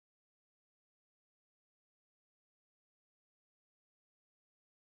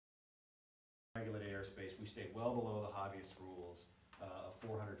We stayed well below the hobbyist rules of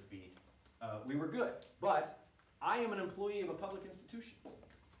 400 feet. We were good, but I am an employee of a public institution.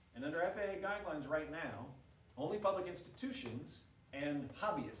 And under FAA guidelines right now, only public institutions and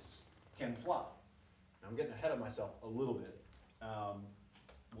hobbyists can fly. Now, I'm getting ahead of myself a little bit.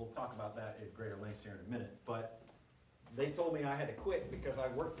 We'll talk about that at greater length here in a minute. But they told me I had to quit because I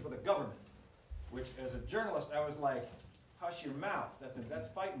worked for the government, which as a journalist, I was like, hush your mouth. That's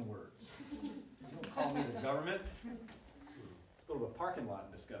fighting words. You don't call me the government. Let's go to the parking lot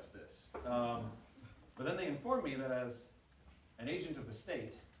and discuss this. But then they informed me that as an agent of the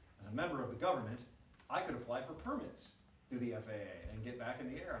state, as a member of the government, I could apply for permits through the FAA and get back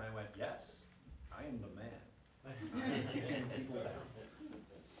in the air. And I went, yes, I am the man. People down.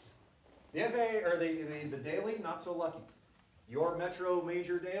 The FAA, or the daily, not so lucky. Your Metro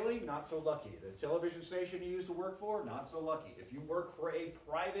Major Daily, not so lucky. The television station you used to work for, not so lucky. If you work for a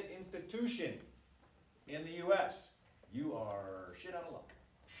private institution in the US, you are shit out of luck.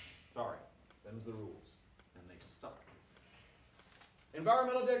 Sorry, them's the rules, and they suck.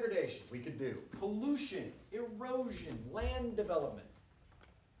 Environmental degradation, we could do. Pollution, erosion, land development.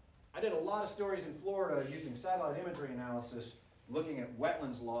 I did a lot of stories in Florida using satellite imagery analysis looking at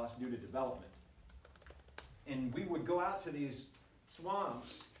wetlands loss due to development. And we would go out to these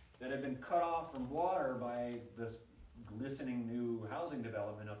swamps that had been cut off from water by this glistening new housing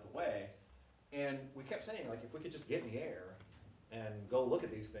development up the way. And we kept saying, like, if we could just get in the air and go look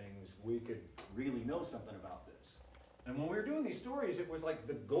at these things, we could really know something about this. And when we were doing these stories, it was like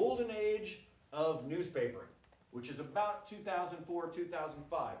the golden age of newspapering, which is about 2004,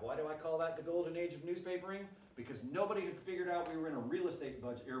 2005. Why do I call that the golden age of newspapering? Because nobody had figured out we were in a real estate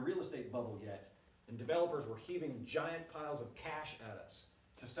bubble yet, and developers were heaving giant piles of cash at us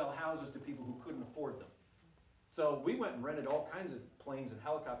to sell houses to people who couldn't afford them. So we went and rented all kinds of planes and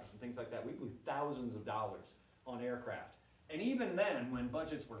helicopters and things like that. We blew thousands of dollars on aircraft. And even then, when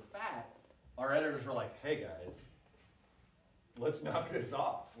budgets were fat, our editors were like, hey guys, let's knock this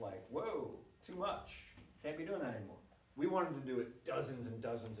off. Like, whoa, too much. Can't be doing that anymore. We wanted to do it dozens and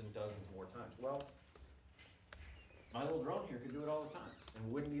dozens and dozens more times. Well, my little drone here could do it all the time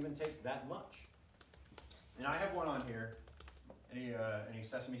and wouldn't even take that much. And I have one on here. Any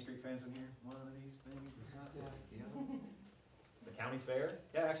Sesame Street fans in here? One of these things is not like the other. The county fair?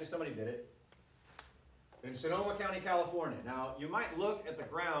 Yeah, actually somebody did it. In Sonoma County, California. Now, you might look at the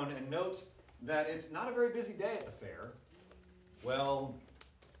ground and note that it's not a very busy day at the fair. Well,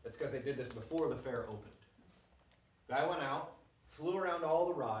 that's because they did this before the fair opened. Guy went out, flew around all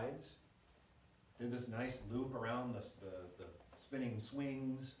the rides, did this nice loop around the spinning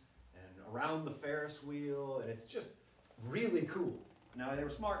swings and around the Ferris wheel, and it's just really cool. Now, they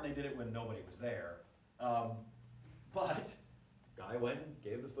were smart and they did it when nobody was there, but guy went and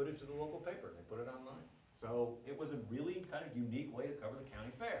gave the footage to the local paper and they put it online. So it was a really kind of unique way to cover the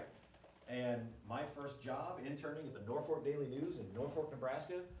county fair. And my first job interning at the Norfolk Daily News in Norfolk,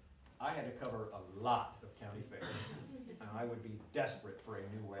 Nebraska, I had to cover a lot of county fairs. And I would be desperate for a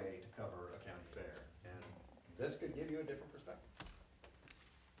new way to cover a county fair. And this could give you a different perspective.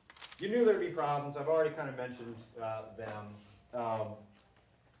 You knew there'd be problems. I've already kind of mentioned them.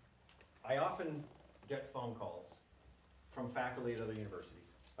 I often get phone calls from faculty at other universities.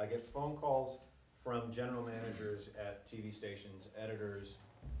 I get phone calls from general managers at TV stations, editors,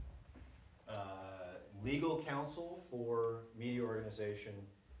 legal counsel for media organization,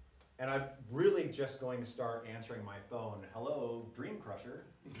 and I'm really just going to start answering my phone. Hello, Dream Crusher.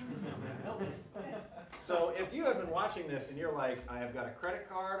 How may I help you? So if you have been watching this and you're like, I have got a credit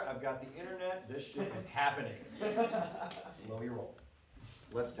card, I've got the internet, this shit is happening. Slow your roll.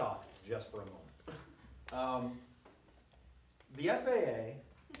 Let's talk just for a moment. The FAA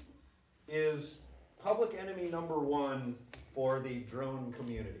is public enemy number one for the drone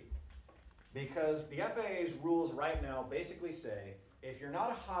community. Because the FAA's rules right now basically say, if you're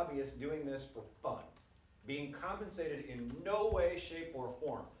not a hobbyist doing this for fun, being compensated in no way, shape, or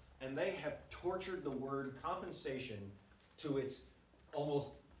form, and they have tortured the word compensation to its almost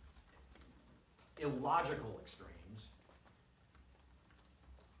illogical extremes,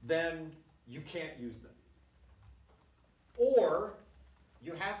 then you can't use them. Or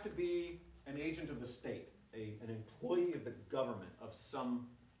you have to be an agent of the state, an employee of the government of some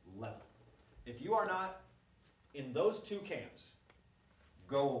level. If you are not in those two camps,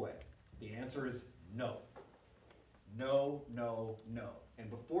 go away. The answer is no. No, no, no. And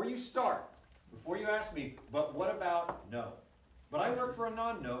before you start, before you ask me, but what about no? But I work for a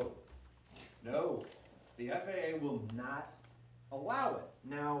non-no. No. The FAA will not allow it.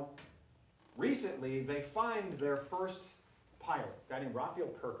 Now, recently they fined their first pilot, a guy named Raphael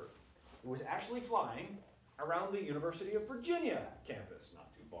Perker, who was actually flying around the University of Virginia campus,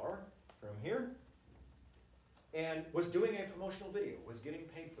 not too far from here, and was doing a promotional video, was getting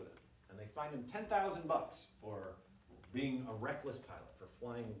paid for them. And they fined him $10,000 for being a reckless pilot, for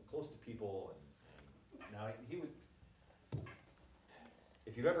flying close to people. And now he would,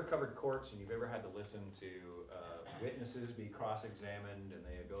 if you've ever covered courts and you've ever had to listen to witnesses be cross-examined and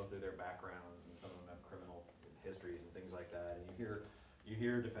they go through their backgrounds, and some of them have criminal histories and things like that, and you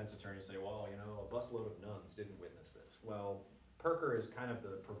hear defense attorneys say, well, you know, a busload of nuns didn't witness this. Well, Parker is kind of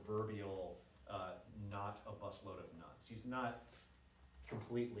the proverbial not a busload of nuns. He's not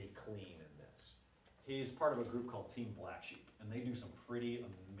completely clean in this. He's part of a group called Team Black Sheep, and they do some pretty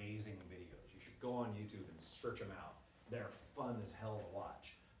amazing videos. You should go on YouTube and search them out. They're fun as hell to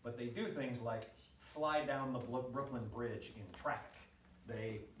watch. But they do things like fly down the Brooklyn Bridge in traffic.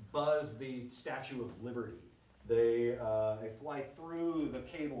 They buzz the Statue of Liberty. They fly through the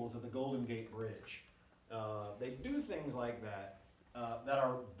cables of the Golden Gate Bridge. They do things like that that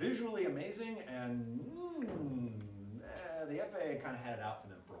are visually amazing, and the FAA kind of had it out for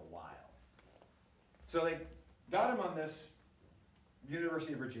them for a while. So they got him on this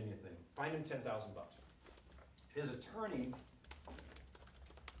University of Virginia thing, fined him $10,000. His attorney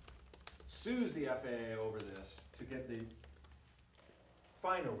sues the FAA over this to get the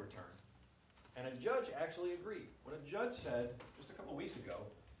fine overturned. And a judge actually agreed. What a judge said just a couple weeks ago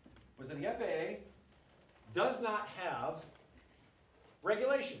was that the FAA does not have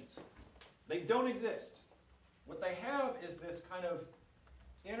regulations. They don't exist. What they have is this kind of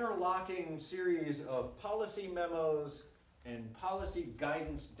interlocking series of policy memos and policy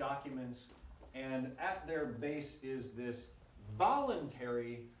guidance documents, and at their base is this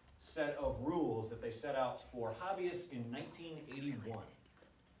voluntary set of rules that they set out for hobbyists in 1981.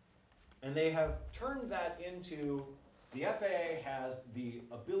 And they have turned that into, the FAA has the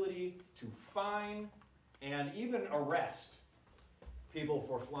ability to fine and even arrest people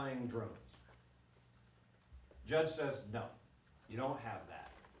for flying drones. Judge says, no, you don't have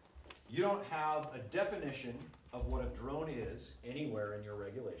that. You don't have a definition of what a drone is anywhere in your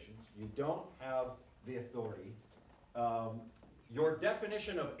regulations. You don't have the authority. Your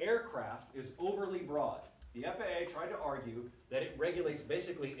definition of aircraft is overly broad. The FAA tried to argue that it regulates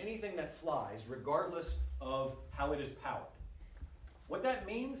basically anything that flies, regardless of how it is powered. What that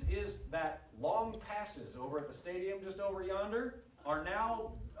means is that long passes over at the stadium just over yonder are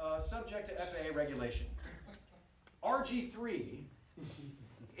now subject to FAA regulation. RG3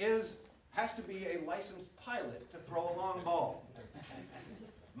 has to be a licensed pilot to throw a long ball.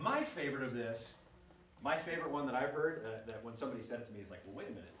 My favorite of this, my favorite one that I've heard, that when somebody said it to me, is like, well, wait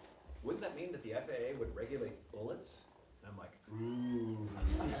a minute. Wouldn't that mean that the FAA would regulate bullets? And I'm like, ooh.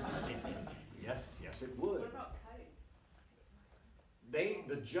 Yes, it would. What about kites?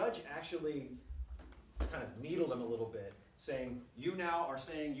 The judge actually kind of needled him a little bit, saying, you now are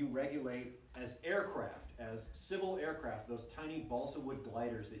saying you regulate as aircraft, as civil aircraft, those tiny balsa wood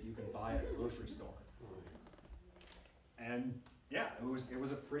gliders that you can buy at a grocery store. And yeah, it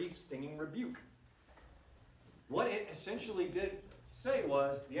was a pretty stinging rebuke. What it essentially did say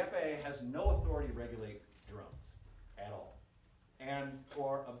was the FAA has no authority to regulate drones at all. And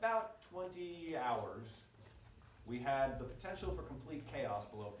for about 20 hours, we had the potential for complete chaos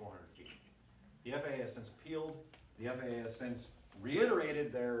below 400 feet. The FAA has since appealed. The FAA has since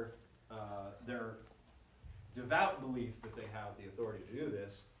reiterated their devout belief that they have the authority to do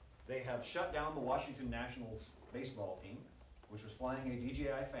this. They have shut down the Washington Nationals baseball team, which was flying a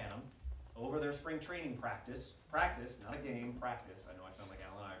DJI Phantom over their spring training practice, not a game, practice. I know I sound like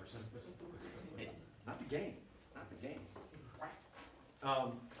Allen Iverson. Not the game, practice.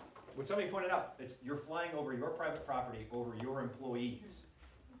 When somebody pointed out, you're flying over your private property, over your employees.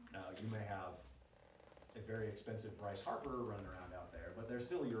 Now, you may have a very expensive Bryce Harper running around out there, but they're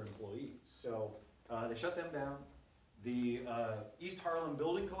still your employees. So they shut them down. The East Harlem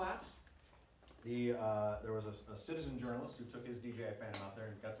building collapsed. There was a citizen journalist who took his DJI Phantom out there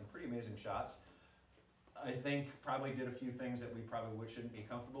and got some pretty amazing shots. I think probably did a few things that we probably shouldn't be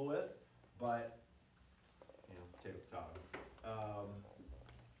comfortable with, but, you know, potato potato.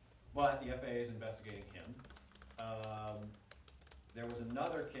 But the FAA is investigating him. There was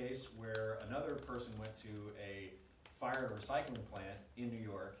another case where another person went to a fire and recycling plant in New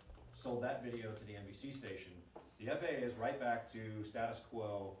York, sold that video to the NBC station. The FAA is right back to status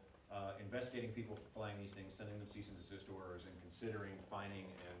quo, investigating people for flying these things, sending them cease and desist orders, and considering fining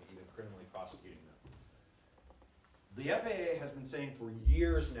and even criminally prosecuting them. The FAA has been saying for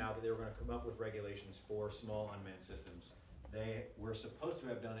years now that they were going to come up with regulations for small unmanned systems. They were supposed to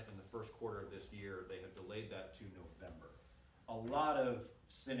have done it in the first quarter of this year. They have delayed that to November. a lot of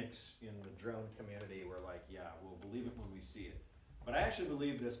cynics in the drone community were like, yeah, we'll believe it when we see it. But I actually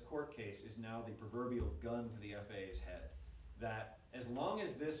believe this court case is now the proverbial gun to the FAA's head. That as long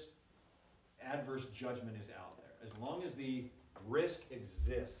as this adverse judgment is out there, as long as the risk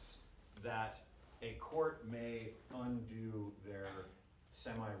exists that a court may undo their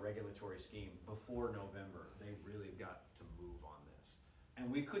semi-regulatory scheme before November, they've really got to move on this.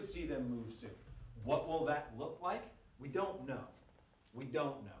 And we could see them move soon. What will that look like? We don't know. We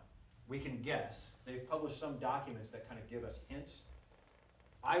don't know. We can guess. They've published some documents that kind of give us hints.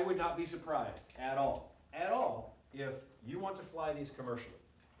 I would not be surprised at all, if you want to fly these commercially.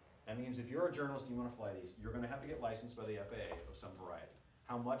 That means if you're a journalist and you want to fly these, you're going to have to get licensed by the FAA of some variety.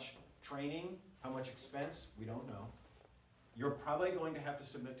 How much training, how much expense, we don't know. You're probably going to have to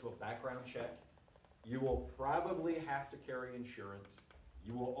submit to a background check. You will probably have to carry insurance.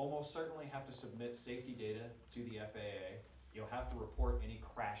 You will almost certainly have to submit safety data to the FAA. You'll have to report any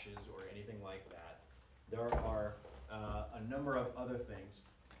crashes or anything like that. There are a number of other things.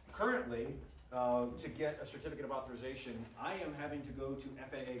 Currently, to get a certificate of authorization, I am having to go to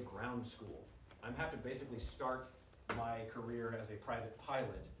FAA ground school. I'm having to basically start my career as a private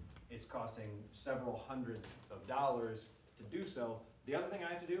pilot. It's costing several hundreds of dollars to do so. The other thing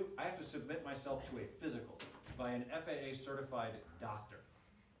I have to do, I have to submit myself to a physical by an FAA certified doctor.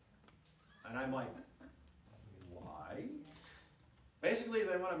 And I'm like, why? Basically,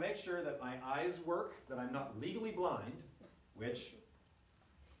 they want to make sure that my eyes work, that I'm not legally blind, which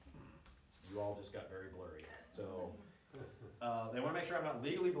you all just got very blurry. So they want to make sure I'm not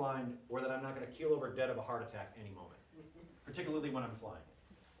legally blind or that I'm not going to keel over dead of a heart attack any moment, particularly when I'm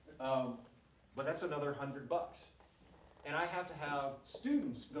flying. But that's another $100. And I have to have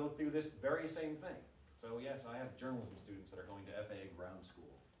students go through this very same thing. So yes, I have journalism students that are going to FAA ground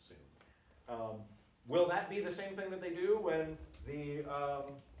school soon. Will that be the same thing that they do when the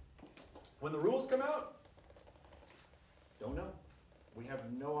rules come out? Don't know. We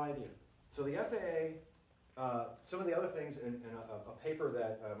have no idea. So the FAA, some of the other things in a paper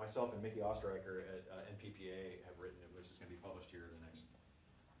that myself and Mickey Osterreicher at NPPA have written, which is going to be published here in the next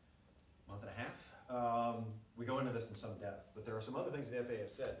month and a half. We go into this in some depth, but there are some other things the FAA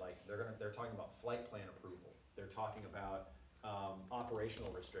have said, like they're talking about flight plan approval. They're talking about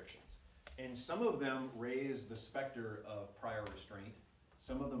operational restrictions. And some of them raise the specter of prior restraint.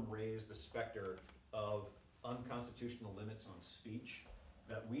 Some of them raise the specter of unconstitutional limits on speech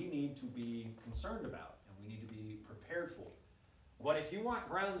that we need to be concerned about and we need to be prepared for. But if you want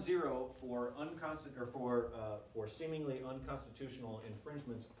ground zero for for seemingly unconstitutional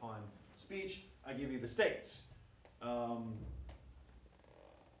infringements upon speech, I give you the states. It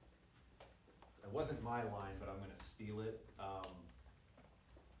wasn't my line, but I'm going to steal it.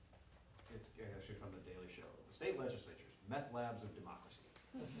 It's actually from the Daily Show. The state legislatures, meth labs of democracy.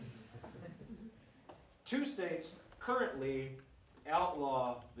 2 states currently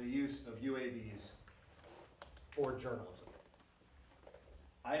outlaw the use of UAVs for journalism.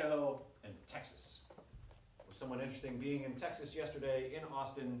 Idaho and Texas. It was somewhat interesting being in Texas yesterday, in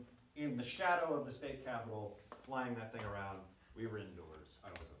Austin, in the shadow of the state capitol, flying that thing around. We were indoors. I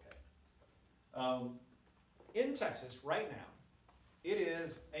was okay. In Texas, right now, it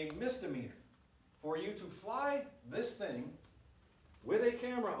is a misdemeanor for you to fly this thing with a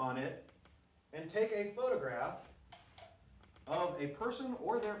camera on it and take a photograph of a person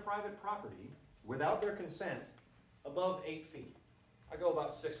or their private property without their consent above 8 feet. I go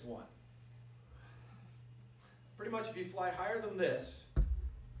about 6'1". Pretty much if you fly higher than this,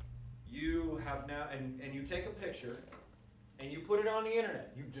 you have now, and you take a picture and you put it on the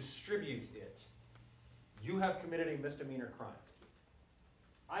internet, you distribute it, you have committed a misdemeanor crime.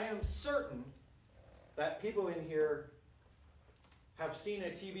 I am certain that people in here have seen a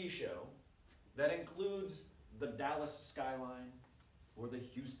TV show that includes the Dallas skyline or the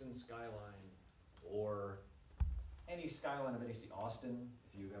Houston skyline or any skyline of any city. Austin,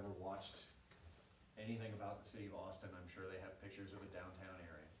 if you've ever watched anything about the city of Austin, I'm sure they have pictures of a downtown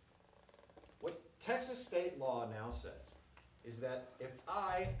area. What Texas state law now says is that if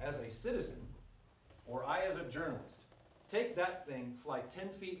I, as a citizen, or I, as a journalist, take that thing, fly 10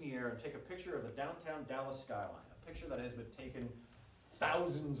 feet in the air, and take a picture of the downtown Dallas skyline, a picture that has been taken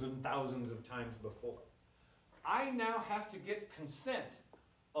thousands and thousands of times before, I now have to get consent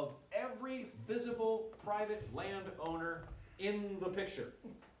of every visible private landowner in the picture.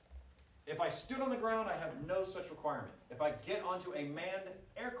 If I stood on the ground, I have no such requirement. If I get onto a manned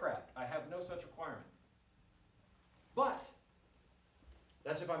aircraft, I have no such requirement. But,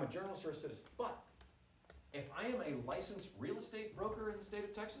 that's if I'm a journalist or a citizen. But, if I am a licensed real estate broker in the state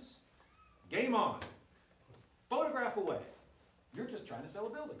of Texas, game on. Photograph away. You're just trying to sell a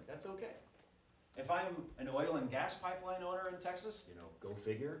building. That's okay. If I'm an oil and gas pipeline owner in Texas, you know, go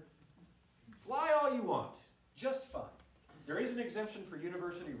figure. Fly all you want, just fine. There is an exemption for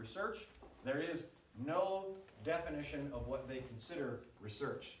university research. There is no definition of what they consider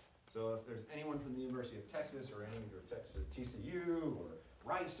research. So if there's anyone from the University of Texas or any or Texas TCU or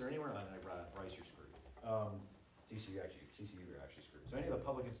Rice or anywhere, Rice, you're screwed. TCU you're actually screwed. So any of the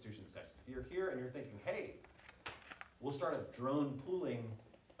public institutions in Texas, if you're here and you're thinking, hey, we'll start a drone pooling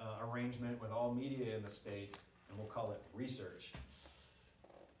arrangement with all media in the state, and we'll call it research.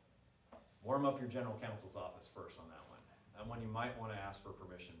 Warm up your general counsel's office first on that one. That one you might want to ask for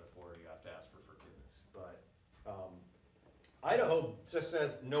permission before you have to ask for forgiveness. But Idaho just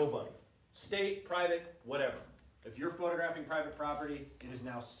says nobody. State, private, whatever. If you're photographing private property, it is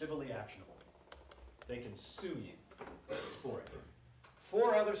now civilly actionable. They can sue you for it.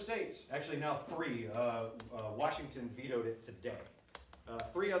 4 other states, actually now 3, Washington vetoed it today.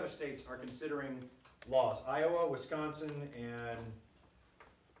 3 other states are considering laws. Iowa, Wisconsin, and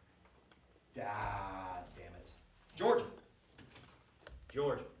damn it, Georgia.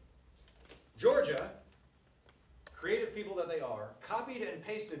 Georgia, creative people that they are, copied and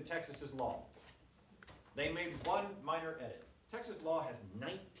pasted Texas's law. They made one minor edit. Texas law has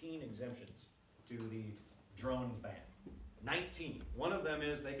 19 exemptions to the drone ban. 19. One of them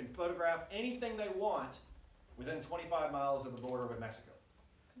is they can photograph anything they want within 25 miles of the border with Mexico.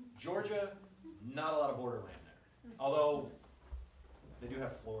 Georgia, not a lot of border land there. Although they do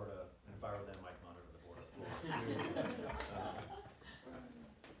have Florida, and if I were them, I'd monitor the border of Florida.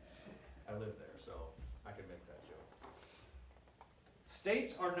 I live there, so I can make that joke.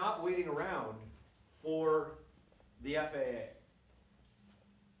 States are not waiting around for the FAA.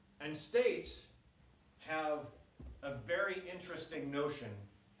 And states have a very interesting notion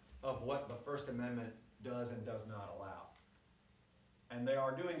of what the First Amendment does and does not allow. And they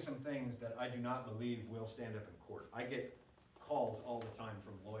are doing some things that I do not believe will stand up in court. I get calls all the time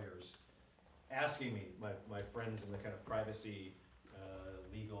from lawyers asking me, my friends in the kind of privacy,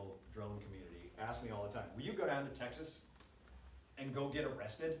 legal drone community, ask me all the time, will you go down to Texas and go get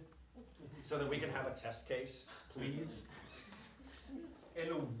arrested so that we can have a test case, please? And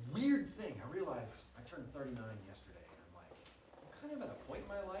a weird thing, I realized I turned 39 yesterday, and I'm like, I'm kind of at a point in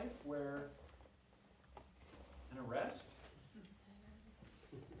my life where an arrest,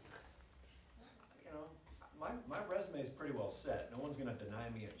 you know, my resume is pretty well set. No one's gonna deny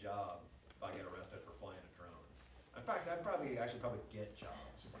me a job if I get arrested for flying a drone. In fact, I'd probably get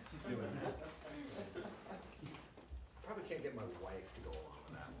jobs doing that. Probably can't get my wife to go along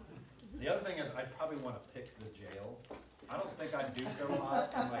with that one. The other thing is I'd probably want to pick the jail. I don't think I'd do so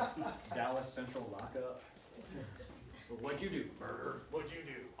hot in like Dallas Central lockup. But what'd you do? Murder. What'd you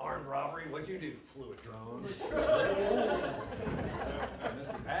do? Armed robbery. What'd you do? Flew a drone.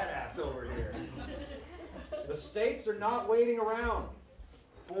 Mr. Badass over here. The states are not waiting around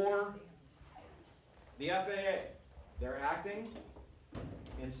for the FAA. They're acting,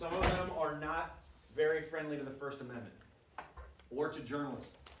 and some of them are not very friendly to the First Amendment or to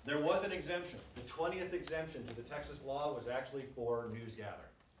journalism. There was an exemption. The 20th exemption to the Texas law was actually for news gathering.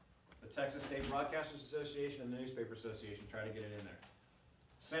 The Texas State Broadcasters Association and the Newspaper Association tried to get it in there.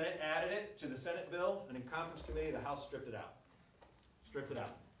 Senate added it to the Senate bill, and in conference committee, the House stripped it out. Stripped it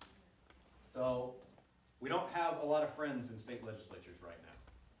out. So we don't have a lot of friends in state legislatures right now.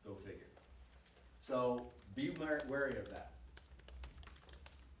 Go figure. So be wary of that.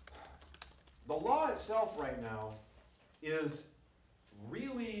 The law itself right now is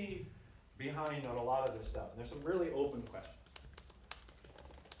really behind on a lot of this stuff. And there's some really open questions.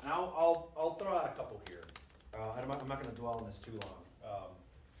 And I'll throw out a couple here. I'm not going to dwell on this too long.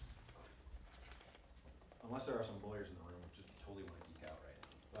 Unless there are some lawyers in the room who just totally want to geek out right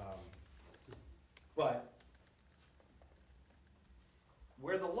now. But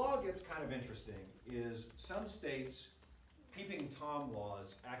where the law gets kind of interesting is some states, peeping Tom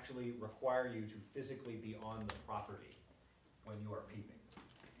laws actually require you to physically be on the property when you are peeping.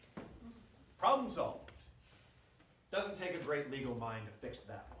 Problem solved. Doesn't take a great legal mind to fix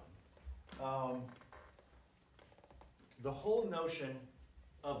that one. The whole notion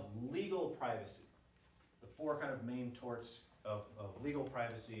of legal privacy, the 4 kind of main torts of legal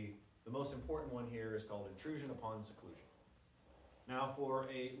privacy, the most important one here is called intrusion upon seclusion. Now, for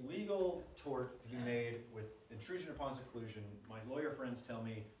a legal tort to be made with intrusion upon seclusion, my lawyer friends tell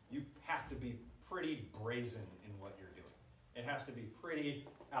me you have to be pretty brazen in what you're doing. It has to be pretty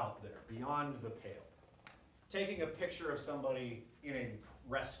out there, beyond the pale. Taking a picture of somebody in a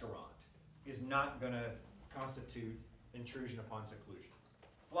restaurant is not going to constitute intrusion upon seclusion.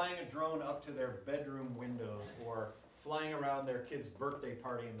 Flying a drone up to their bedroom windows or flying around their kid's birthday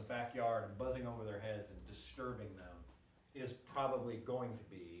party in the backyard and buzzing over their heads and disturbing them is probably going to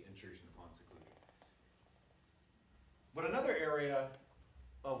be intrusion upon seclusion. But another area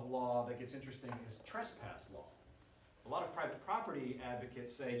of law that gets interesting is trespass law. A lot of private property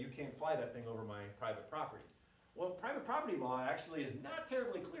advocates say you can't fly that thing over my private property. Well, private property law actually is not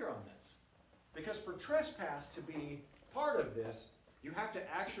terribly clear on this, because for trespass to be part of this, you have to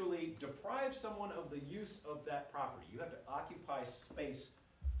actually deprive someone of the use of that property. You have to occupy space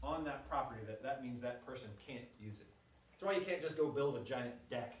on that property that means that person can't use it. That's why you can't just go build a giant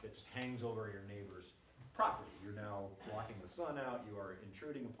deck that just hangs over your neighbor's property. You're now blocking the sun out, you are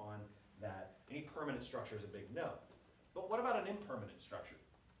intruding upon that. Any permanent structure is a big no. But what about an impermanent structure?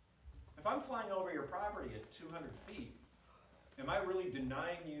 If I'm flying over your property at 200 feet, am I really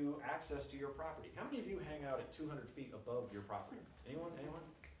denying you access to your property? How many of you hang out at 200 feet above your property? Anyone? Anyone?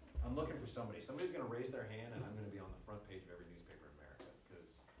 I'm looking for somebody. Somebody's going to raise their hand, and I'm going to be on the front page of every newspaper in America, because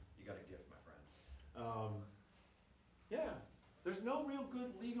you got a gift, my friend. Yeah, there's no real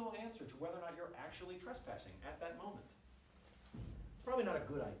good legal answer to whether or not you're actually trespassing at that moment. It's probably not a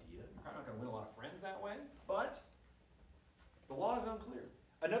good idea. You're probably not going to win a lot of friends that way, but the law is unclear.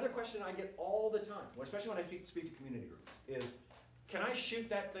 Another question I get all the time, especially when I speak to community groups, is, can I shoot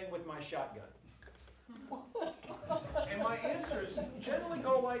that thing with my shotgun? And my answers generally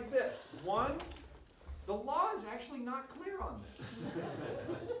go like this. One, the law is actually not clear on this.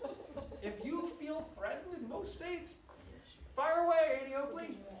 If you feel threatened in most states, fire away, Annie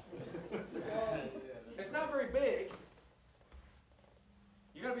Oakley. It's not very big.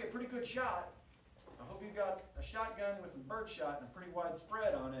 You gotta be a pretty good shot. I hope you've got a shotgun with some birdshot and a pretty wide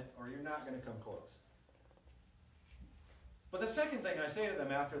spread on it, or you're not going to come close. But the second thing I say to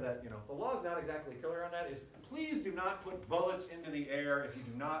them after that, the law is not exactly clear on that, is please do not put bullets into the air if you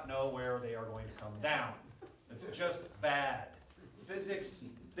do not know where they are going to come down. It's just bad. Physics,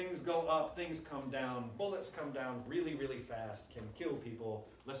 things go up, things come down, bullets come down really, really fast, can kill people.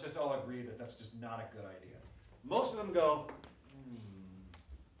 Let's just all agree that that's just not a good idea. Most of them go,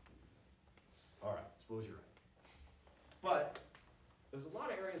 all right, suppose you're right. But there's a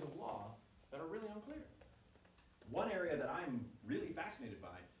lot of areas of law that are really unclear. One area that I'm really fascinated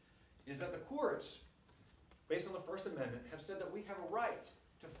by is that the courts, based on the First Amendment, have said that we have a right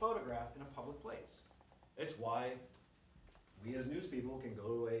to photograph in a public place. It's why we as news people can go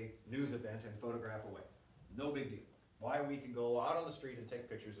to a news event and photograph away. No big deal. Why we can go out on the street and take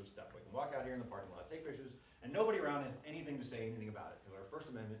pictures of stuff. We can walk out here in the parking lot, take pictures, and nobody around has anything to say anything about it, because our First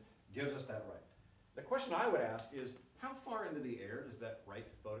Amendment gives us that right. The question I would ask is, how far into the air does that right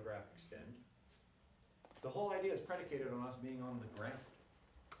to photograph extend? The whole idea is predicated on us being on the ground.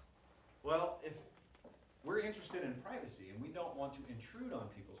 Well, if we're interested in privacy and we don't want to intrude on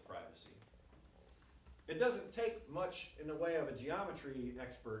people's privacy, it doesn't take much in the way of a geometry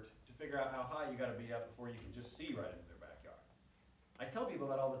expert to figure out how high you got to be up before you can just see right into their backyard. I tell people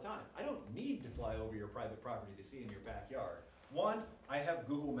that all the time. I don't need to fly over your private property to see in your backyard. One, I have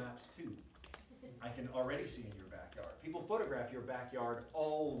Google Maps too. I can already see in your backyard. People photograph your backyard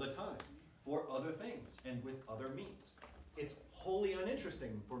all the time for other things and with other means. It's wholly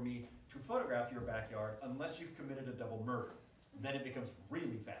uninteresting for me to photograph your backyard unless you've committed a double murder. Then it becomes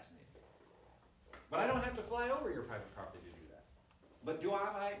really fascinating. But I don't have to fly over your private property to do that. But do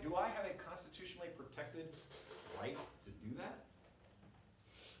I have a constitutionally protected right to do that?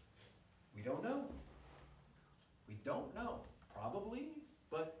 We don't know. We don't know. Probably,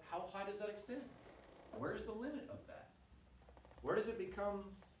 but how high does that extend? Where's the limit of that? Where does it become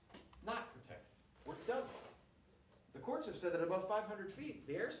not protected? Or does it? The courts have said that above 500 feet,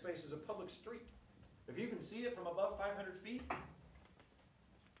 the airspace is a public street. If you can see it from above 500 feet,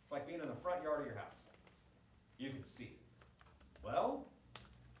 it's like being in the front yard of your house. You can see it. Well,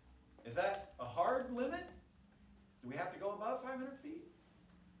 is that a hard limit? Do we have to go above 500 feet?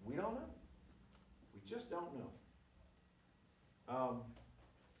 We don't know. We just don't know.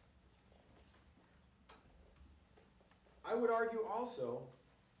 I would argue also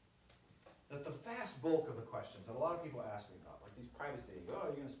that the vast bulk of the questions that a lot of people ask me about, like these privacy things, oh, are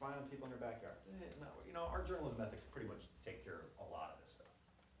you going to spy on people in your backyard? No, our journalism ethics pretty much take care of a lot of this stuff.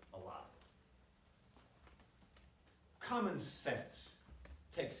 A lot of it. Common sense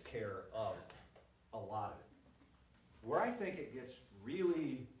takes care of a lot of it. Where I think it gets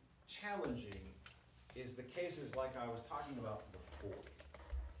really challenging is the cases like I was talking about before.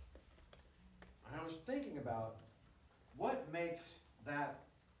 And I was thinking about what makes that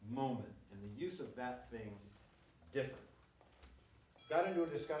moment and the use of that thing different. Got into a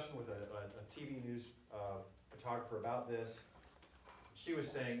discussion with a TV news photographer about this. She was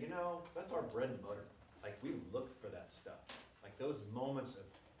saying, that's our bread and butter. Like, we look for that stuff. Like, those moments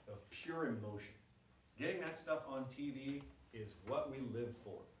of pure emotion. Getting that stuff on TV is what we live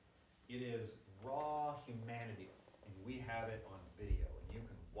for. It is raw humanity, and we have it on video, and you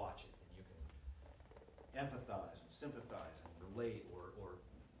can watch it, and you can empathize and sympathize and relate or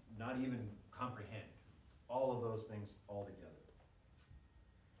not even comprehend. All of those things all together.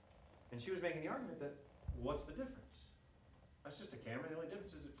 And she was making the argument that, what's the difference? That's just a camera, the only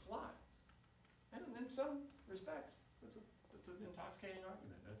difference is it flies. And in some respects, that's an intoxicating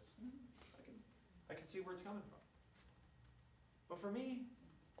argument. I can see where it's coming from. But for me,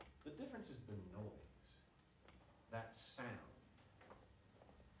 the difference is the noise, that sound.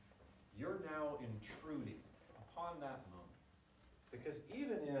 You're now intruding upon that moment. Because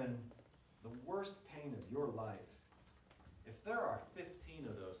even in the worst pain of your life, if there are 15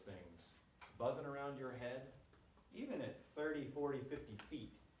 of those things buzzing around your head, even at 30, 40, 50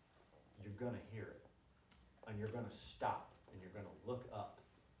 feet, you're going to hear it. And you're going to stop, and you're going to look up,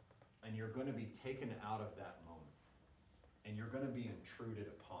 and you're going to be taken out of that moment. And you're going to be intruded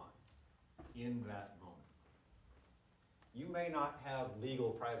upon in that moment. You may not have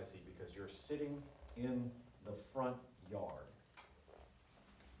legal privacy because you're sitting in the front yard.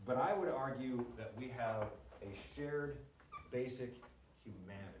 But I would argue that we have a shared basic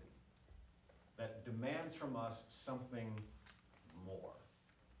humanity that demands from us something more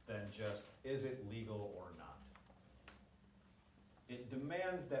than just, is it legal or not? It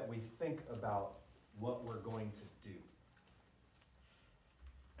demands that we think about what we're going to do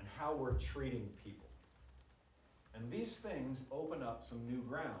and how we're treating people. And these things open up some new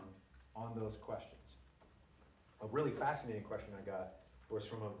ground on those questions. A really fascinating question I got was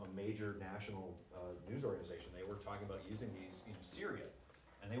from a major national news organization. They were talking about using these in Syria,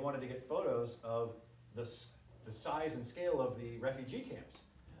 and they wanted to get photos of the size and scale of the refugee camps.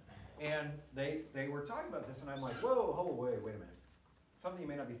 And they were talking about this, and I'm like, whoa, wait a minute. Something you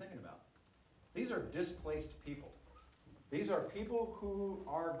may not be thinking about. These are displaced people. These are people who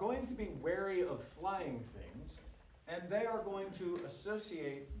are going to be wary of flying things, and they are going to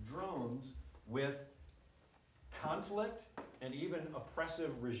associate drones with conflict and even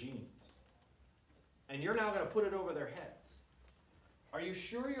oppressive regimes. And you're now going to put it over their heads. Are you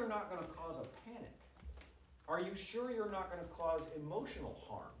sure you're not going to cause a panic? Are you sure you're not going to cause emotional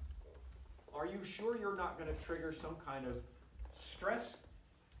harm? Are you sure you're not going to trigger some kind of stress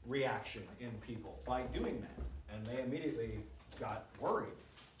reaction in people by doing that? And they immediately got worried,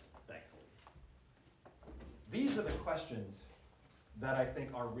 thankfully. These are the questions that I think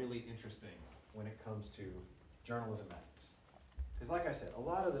are really interesting when it comes to journalism ethics. Because like I said, a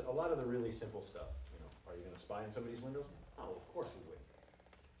lot of the really simple stuff, are you going to spy in somebody's windows? Oh, of course we would.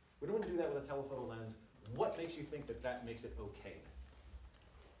 We don't want to do that with a telephoto lens. What makes you think that makes it okay?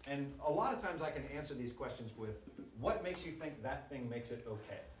 And a lot of times I can answer these questions with, what makes you think that thing makes it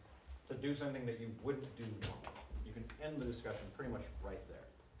okay to do something that you wouldn't do normally? You can end the discussion pretty much right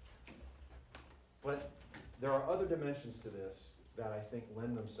there. But there are other dimensions to this that I think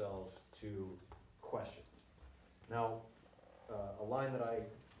lend themselves to questions. Now, a line that I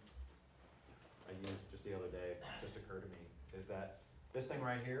used just the other day, just occurred to me, is that this thing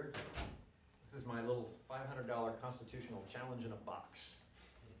right here, this is my little $500 constitutional challenge in a box.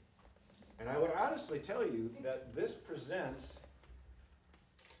 And I would honestly tell you that this presents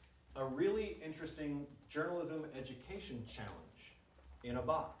a really interesting journalism education challenge in a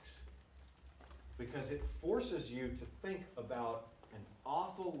box, because it forces you to think about an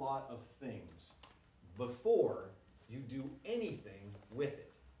awful lot of things before you do anything with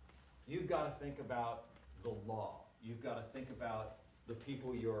it. You've got to think about the law. You've got to think about the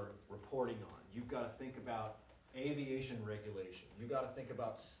people you're reporting on. You've got to think about aviation regulation. You've got to think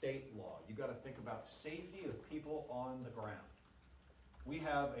about state law. You've got to think about safety of people on the ground. We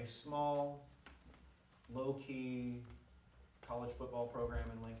have a small, low-key college football program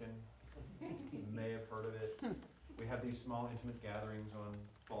in Lincoln. You may have heard of it. We have these small, intimate gatherings on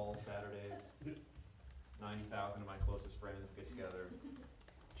fall Saturdays. 90,000 of my closest friends get together,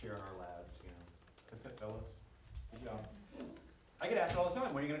 cheer on our lads, Fellas, good job. I get asked all the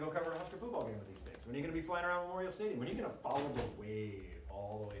time, when are you going to go cover a Husker football game with these things? When are you going to be flying around Memorial Stadium? When are you going to follow the wave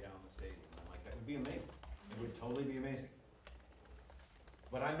all the way down the stadium? I'm like, that would be amazing. It would totally be amazing.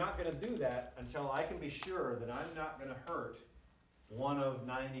 But I'm not going to do that until I can be sure that I'm not going to hurt one of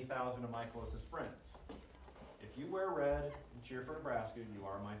 90,000 of my closest friends. If you wear red and cheer for Nebraska, you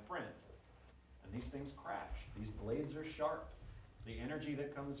are my friend. And these things crash. These blades are sharp. The energy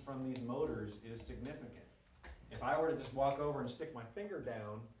that comes from these motors is significant. If I were to just walk over and stick my finger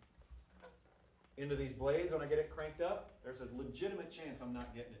down into these blades when I get it cranked up, there's a legitimate chance I'm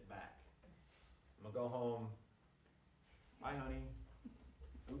not getting it back. I'm gonna go home. Hi, honey.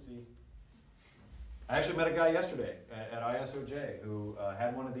 Oopsie. I actually met a guy yesterday at ISOJ who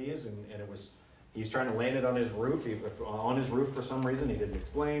had one of these, and he's trying to land it on his roof. On his roof for some reason, he didn't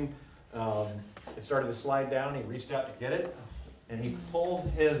explain. It started to slide down. He reached out to get it, and he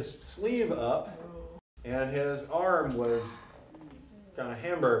pulled his sleeve up, and his arm was kind of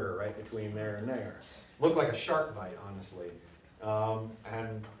hamburger right between there and there. Looked like a shark bite, honestly.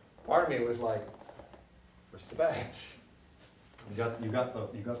 And part of me was like, "Where's the badge? You got the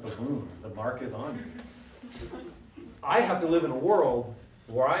wound. The mark is on you." I have to live in a world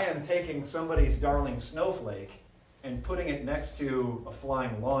where I am taking somebody's darling snowflake and putting it next to a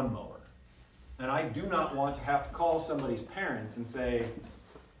flying lawnmower. And I do not want to have to call somebody's parents and say,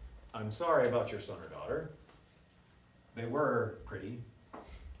 "I'm sorry about your son or daughter. They were pretty.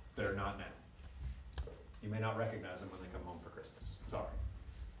 They're not now. You may not recognize them when they come home for Christmas. Sorry."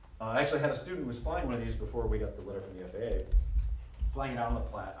 I actually had a student who was flying one of these before we got the letter from the FAA. Flying it out on the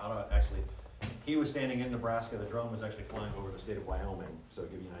Platte. Actually, he was standing in Nebraska. The drone was actually flying over the state of Wyoming, so to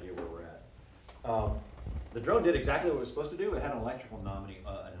give you an idea where we're at. The drone did exactly what it was supposed to do. It had an electrical anomaly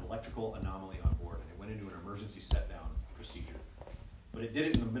on board, and it went into an emergency set-down procedure. But it did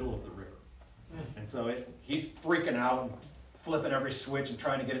it in the middle of the river. And so he's freaking out and flipping every switch and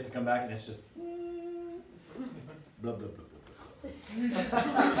trying to get it to come back, and it's just blah, blah, blah, blah,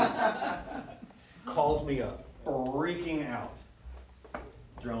 blah. Calls me up, freaking out.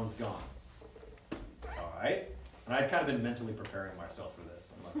 Drone's gone. All right. And I'd kind of been mentally preparing myself for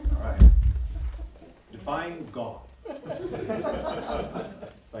this. I'm like, all right. Define gone. It's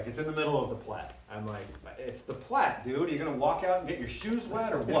like it's in the middle of the Platte. I'm like, it's the Platte, dude. Are you going to walk out and get your shoes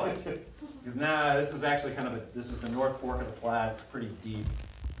wet or what? Because this is actually this is the North Fork of the Platte. It's pretty deep.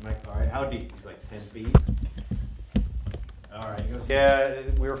 I'm like, all right, how deep? He's like 10 feet. All right. He goes, yeah,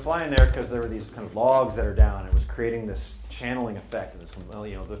 we were flying there because there were these kind of logs that are down. It was creating this channeling effect. And this,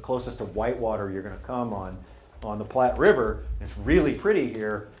 the closest to whitewater you're going to come on the Platte River. It's really pretty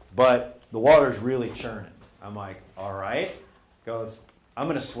here, but the water's really churning. I'm like, all right. He goes, I'm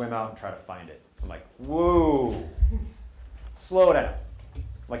going to swim out and try to find it. I'm like, whoa, slow down.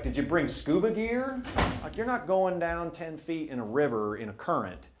 Like, did you bring scuba gear? Like, you're not going down 10 feet in a river in a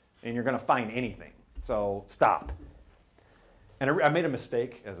current and you're going to find anything. So stop. And I made a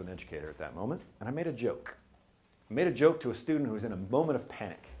mistake as an educator at that moment, and I made a joke. I made a joke to a student who was in a moment of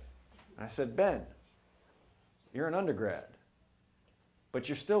panic. And I said, Ben, you're an undergrad, but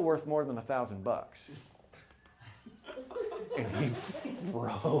you're still worth more than $1,000. And he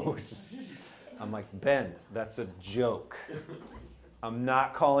froze. I'm like, Ben, that's a joke. I'm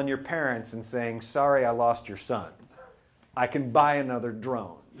not calling your parents and saying, sorry, I lost your son. I can buy another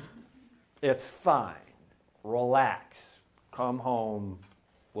drone. It's fine. Relax. Come home.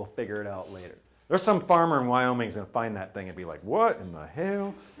 We'll figure it out later. There's some farmer in Wyoming who's going to find that thing and be like, what in the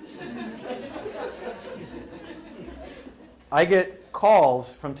hell? I get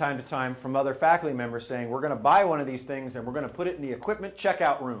calls from time to time from other faculty members saying, we're going to buy one of these things and we're going to put it in the equipment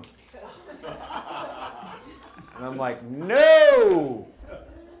checkout room. And I'm like, no!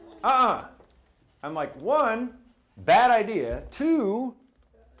 I'm like, one, bad idea. Two,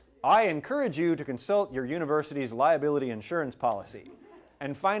 I encourage you to consult your university's liability insurance policy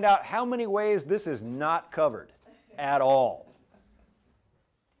and find out how many ways this is not covered at all.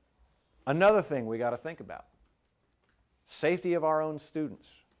 Another thing we got to think about. Safety of our own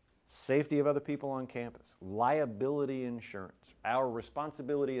students, safety of other people on campus, liability insurance, our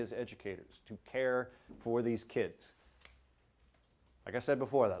responsibility as educators to care for these kids. Like I said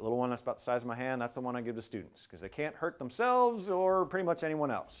before, that little one that's about the size of my hand, that's the one I give to students because they can't hurt themselves or pretty much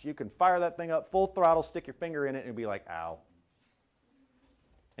anyone else. You can fire that thing up full throttle, stick your finger in it, and it'll be like, ow.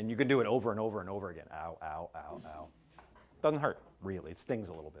 And you can do it over and over and over again. Ow, ow, ow, ow. Doesn't hurt, really. It stings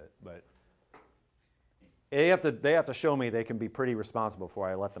a little bit, but they have to show me they can be pretty responsible before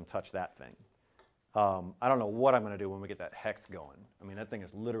I let them touch that thing. I don't know what I'm going to do when we get that hex going. I mean, that thing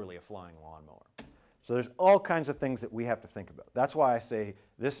is literally a flying lawnmower. So there's all kinds of things that we have to think about. That's why I say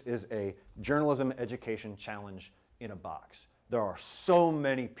this is a journalism education challenge in a box. There are so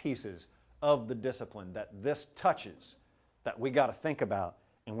many pieces of the discipline that this touches that we got to think about,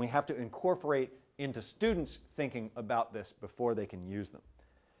 and we have to incorporate into students thinking about this before they can use them.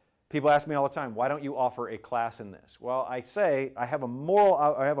 People ask me all the time, why don't you offer a class in this? Well, I say I have a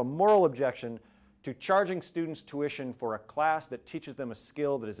moral objection to charging students tuition for a class that teaches them a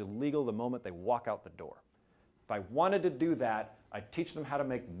skill that is illegal the moment they walk out the door. If I wanted to do that, I'd teach them how to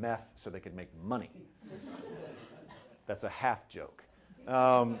make meth so they could make money. That's a half joke.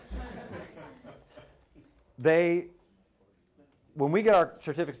 when we get our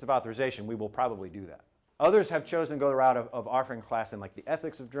certificates of authorization, we will probably do that. Others have chosen to go the route of offering a class in like the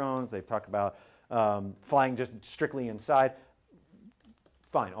ethics of drones. They've talked about flying just strictly inside.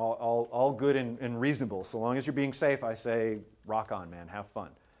 Fine, all good and reasonable. So long as you're being safe, I say rock on, man, have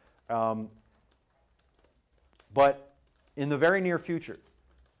fun. But in the very near future,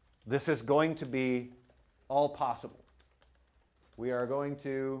 this is going to be all possible. We are going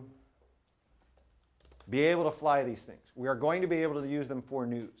to be able to fly these things. We are going to be able to use them for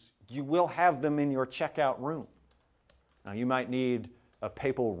news. You will have them in your checkout room. Now, you might need a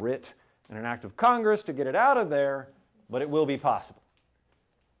papal writ and an act of Congress to get it out of there, but it will be possible.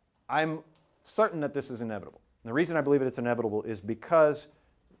 I'm certain that this is inevitable. And the reason I believe it's inevitable is because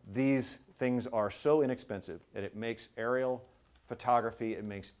these things are so inexpensive that it makes aerial photography, it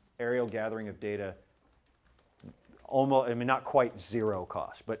makes aerial gathering of data almost, I mean, not quite zero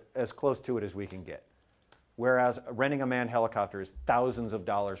cost, but as close to it as we can get. Whereas renting a manned helicopter is thousands of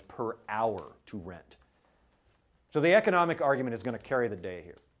dollars per hour to rent. So the economic argument is going to carry the day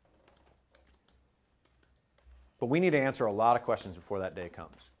here. But we need to answer a lot of questions before that day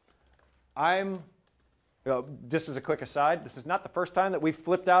comes. Just as a quick aside, this is not the first time that we've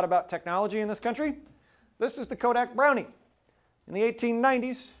flipped out about technology in this country. This is the Kodak Brownie. In the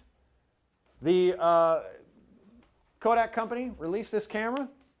 1890s, the Kodak company released this camera.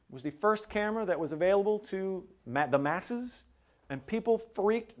 It was the first camera that was available to the masses, and people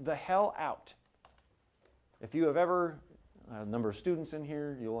freaked the hell out. If you have ever, a number of students in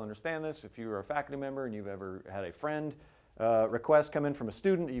here, you'll understand this. If you're a faculty member and you've ever had a friend request come in from a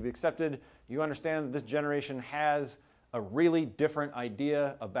student that you've accepted, you understand that this generation has a really different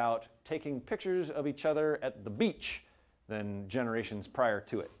idea about taking pictures of each other at the beach than generations prior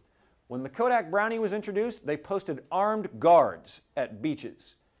to it. When the Kodak Brownie was introduced, they posted armed guards at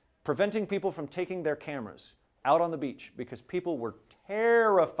beaches, preventing people from taking their cameras out on the beach because people were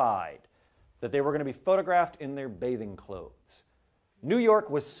terrified that they were going to be photographed in their bathing clothes. New York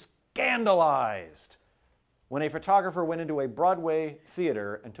was scandalized when a photographer went into a Broadway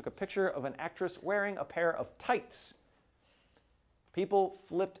theater and took a picture of an actress wearing a pair of tights. People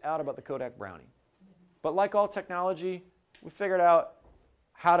flipped out about the Kodak Brownie. But like all technology, we figured out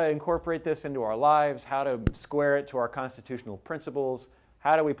how to incorporate this into our lives, how to square it to our constitutional principles,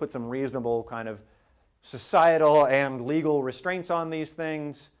 how do we put some reasonable kind of societal and legal restraints on these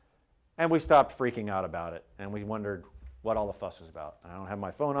things, and we stopped freaking out about it, and we wondered what all the fuss was about. I don't have my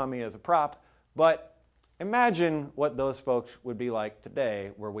phone on me as a prop, but imagine what those folks would be like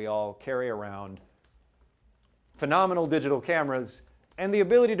today, where we all carry around phenomenal digital cameras and the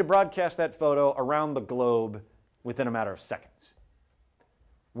ability to broadcast that photo around the globe within a matter of seconds.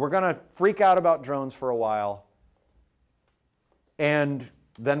 We're going to freak out about drones for a while, and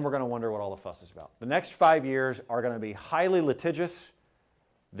then we're going to wonder what all the fuss is about. The next 5 years are going to be highly litigious.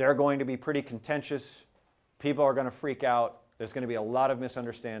 They're going to be pretty contentious. People are going to freak out. There's going to be a lot of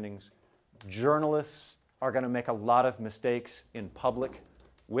misunderstandings. Journalists are going to make a lot of mistakes in public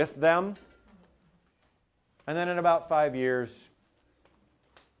with them. And then in about 5 years,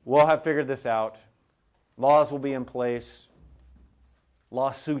 we'll have figured this out. Laws will be in place.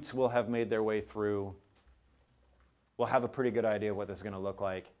 Lawsuits will have made their way through. We'll have a pretty good idea of what this is going to look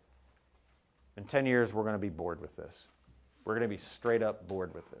like. In 10 years, we're going to be bored with this. We're going to be straight up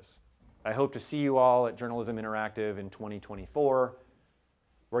bored with this. I hope to see you all at Journalism Interactive in 2024,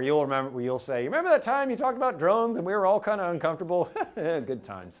 where you'll say, remember that time you talked about drones and we were all kind of uncomfortable? Good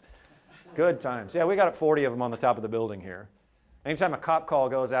times. Good times. Yeah, we got 40 of them on the top of the building here. Anytime a cop call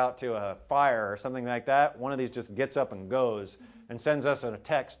goes out to a fire or something like that, one of these just gets up and goes and sends us a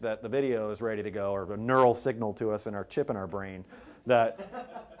text that the video is ready to go, or a neural signal to us in our chip in our brain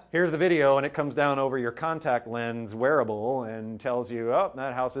that here's the video, and it comes down over your contact lens wearable and tells you, oh,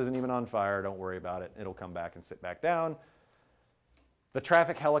 that house isn't even on fire, don't worry about it. It'll come back and sit back down. The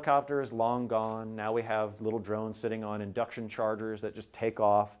traffic helicopter is long gone. Now we have little drones sitting on induction chargers that just take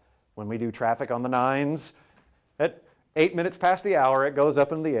off when we do traffic on the 9s. At 8 minutes past the hour, it goes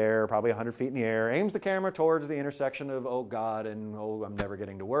up into the air, probably 100 feet in the air, aims the camera towards the intersection of, oh God, and oh, I'm never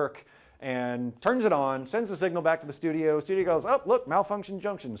getting to work, and turns it on, sends the signal back to the studio. Studio goes, oh, look, malfunction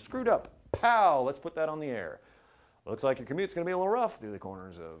junction, screwed up. Pow, let's put that on the air. Looks like your commute's going to be a little rough through the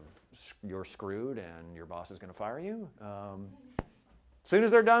corners of you're screwed and your boss is going to fire you. As soon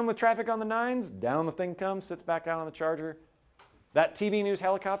as they're done with traffic on the 9s, down the thing comes, sits back out on the charger. That TV news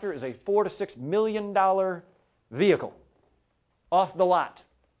helicopter is a $4 to $6 million vehicle off the lot.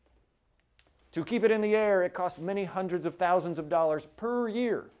 To keep it in the air, it costs many hundreds of thousands of dollars per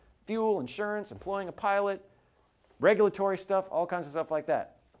year. Fuel, insurance, employing a pilot, regulatory stuff, all kinds of stuff like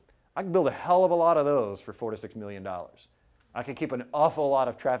that. I can build a hell of a lot of those for $4 to $6 million. I can keep an awful lot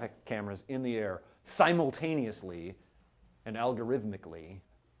of traffic cameras in the air simultaneously and algorithmically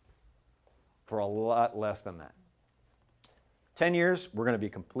for a lot less than that. 10 years, we're going to be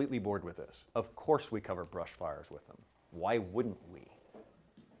completely bored with this. Of course we cover brush fires with them. Why wouldn't we?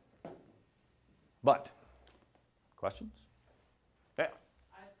 But, questions? Yeah.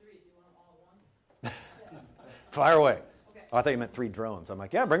 I have 3. Do you want them all at once? Fire away. Okay. Oh, I thought you meant 3 drones. I'm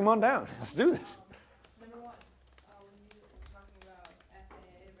like, yeah, bring them on down. Let's do this. Number 1, when you were talking about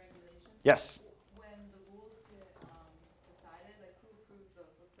FAA regulations. Yes. When the rules get decided, like who approves those?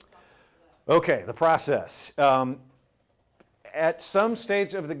 What's the process for that? Okay, the process. At some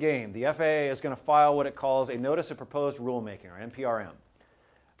stage of the game, the FAA is going to file what it calls a Notice of Proposed Rulemaking, or NPRM.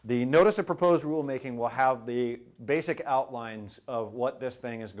 The Notice of Proposed Rulemaking will have the basic outlines of what this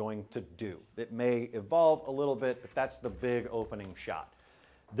thing is going to do. It may evolve a little bit, but that's the big opening shot.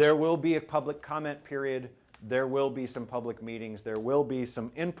 There will be a public comment period. There will be some public meetings. There will be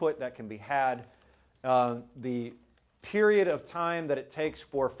some input that can be had. The period of time that it takes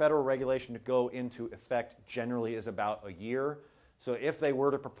for federal regulation to go into effect generally is about a year. So if they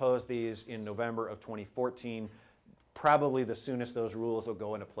were to propose these in November of 2014, probably the soonest those rules will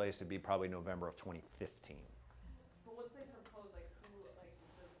go into place would be probably November of 2015. But once they propose, like who, like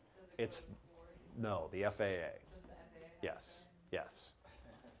does it It's, go to the board? no, the FAA. Just the FAA? Yes, yes.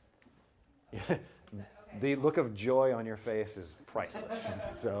 Okay. The look of joy on your face is priceless.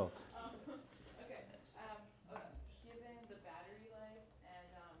 So. Okay. Given the battery life and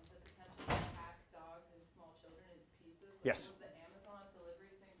the potential to hack dogs and small children into pieces, like, Yes. was the Amazon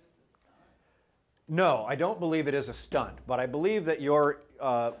delivery thing just a stunt? No, I don't believe it is a stunt, but I believe that your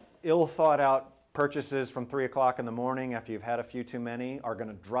ill-thought-out purchases from 3 o'clock in the morning after you've had a few too many are going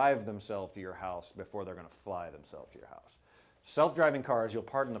to drive themselves to your house before they're going to fly themselves to your house. Self-driving cars, you'll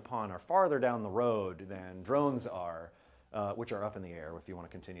pardon the pun, are farther down the road than drones are, which are up in the air, if you want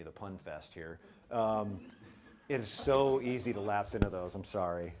to continue the pun fest here. It is so easy to lapse into those, I'm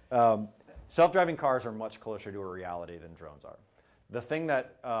sorry. Self-driving cars are much closer to a reality than drones are. The thing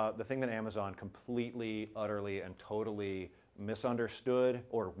that Amazon completely, utterly, and totally misunderstood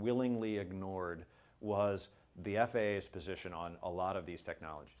or willingly ignored was the FAA's position on a lot of these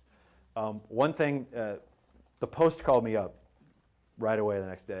technologies. One thing, the Post called me up right away the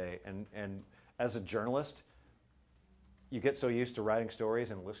next day, and as a journalist, you get so used to writing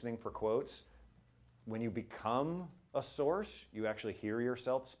stories and listening for quotes. When you become a source, you actually hear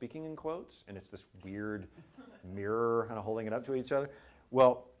yourself speaking in quotes, and it's this weird mirror kind of holding it up to each other.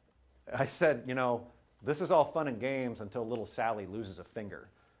 Well, I said, you know, this is all fun and games until little Sally loses a finger.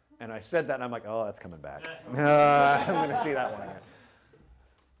 And I said that, and I'm like, oh, that's coming back. I'm going to see that one again.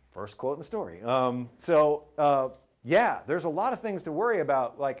 First quote in the story. Yeah, there's a lot of things to worry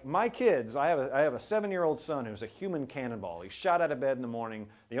about. Like my kids, I have a 7-year-old son who's a human cannonball. He's shot out of bed in the morning.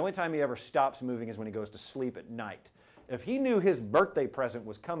 The only time he ever stops moving is when he goes to sleep at night. If he knew his birthday present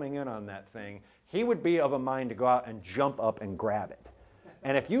was coming in on that thing, he would be of a mind to go out and jump up and grab it.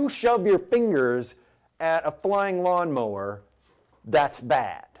 And if you shove your fingers at a flying lawnmower, that's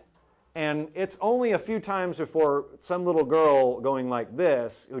bad. And it's only a few times before some little girl going like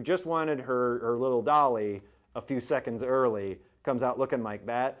this, who just wanted her little dolly a few seconds early, comes out looking like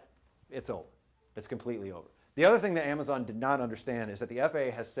that, it's over. It's completely over. The other thing that Amazon did not understand is that the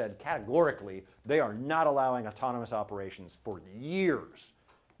FAA has said categorically they are not allowing autonomous operations for years.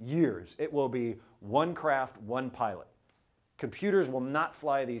 Years. It will be one craft, one pilot. Computers will not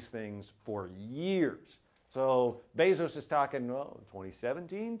fly these things for years. So Bezos is talking,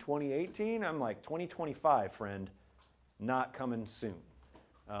 2017, 2018? I'm like, 2025, friend. Not coming soon.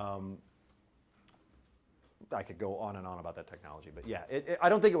 I could go on and on about that technology, but yeah, I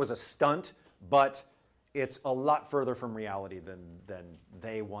don't think it was a stunt, but it's a lot further from reality than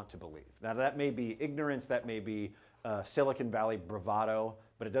they want to believe. Now that may be ignorance, that may be Silicon Valley bravado,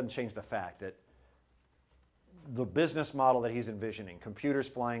 but it doesn't change the fact that the business model that he's envisioning, computers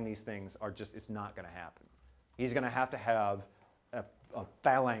flying these things, it's not going to happen. He's going to have a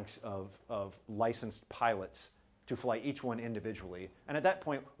phalanx of licensed pilots to fly each one individually, and at that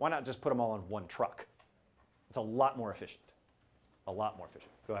point, why not just put them all on one truck? It's a lot more efficient. A lot more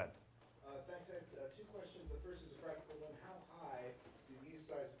efficient. Go ahead. Thanks. I have 2 questions. The first is a practical one. How high do these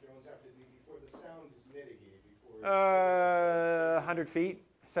size drones have to be before the sound is mitigated? 100 feet,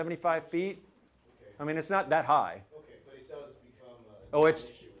 75 feet. Okay. I mean, it's not that high. Okay, but it does become an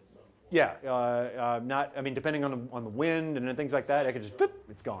issue in some form. Yeah, depending on the wind and things like that, it could just, boop,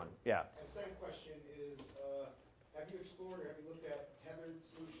 it's gone. Yeah. And the second question is, have you explored or have you looked at tethered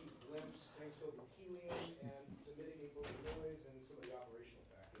solutions, blimps, things filled with helium, and to mitigate both the noise and some of the operational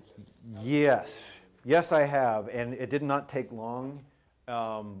factors? Yes. Yes, I have, and it did not take long.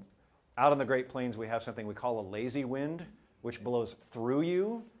 Out on the Great Plains, we have something we call a lazy wind, which blows through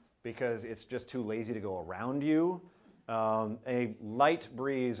you because it's just too lazy to go around you. A light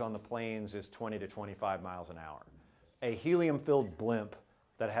breeze on the plains is 20 to 25 miles an hour. A helium-filled blimp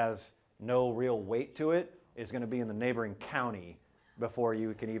that has no real weight to it is going to be in the neighboring county before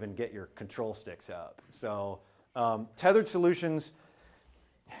you can even get your control sticks up. So tethered solutions,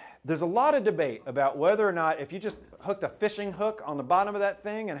 there's a lot of debate about whether or not if you just hooked a fishing hook on the bottom of that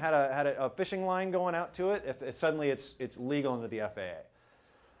thing and had a fishing line going out to it, if suddenly it's legal under the FAA.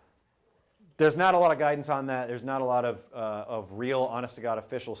 There's not a lot of guidance on that. There's not a lot of real, honest-to-God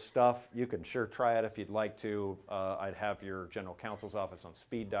official stuff. You can sure try it if you'd like to. I'd have your general counsel's office on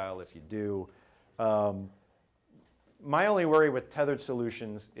speed dial if you do. My only worry with tethered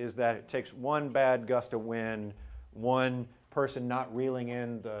solutions is that it takes one bad gust of wind, one person not reeling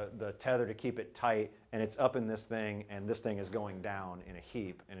in the tether to keep it tight, and it's up in this thing, and this thing is going down in a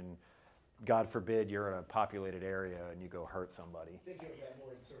heap, and God forbid you're in a populated area and you go hurt somebody. Thinking of that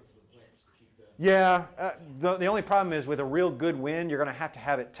more in terms of the blimps to keep the... Yeah, the only problem is with a real good wind, you're going to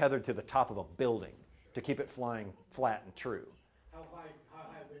have it tethered to the top of a building to keep it flying flat and true. How high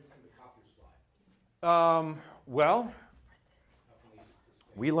winds can the copters fly? Well,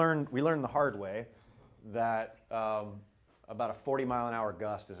 we learned the hard way that about a 40-mile-an-hour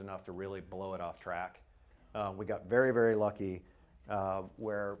gust is enough to really blow it off track. We got very, very lucky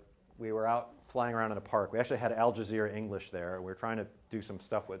where we were out flying around in a park. We actually had Al Jazeera English there. We were trying to do some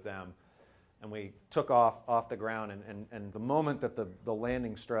stuff with them. And we took off the ground, and the moment that the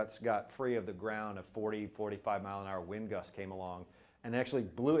landing struts got free of the ground, a 40, 45-mile-an-hour wind gust came along and actually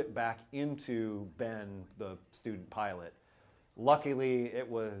blew it back into Ben, the student pilot. Luckily, it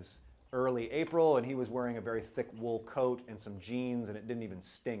was early April, and he was wearing a very thick wool coat and some jeans, and it didn't even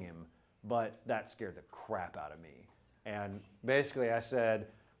sting him. But that scared the crap out of me. And basically, I said,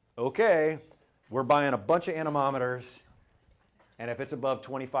 okay, we're buying a bunch of anemometers, and if it's above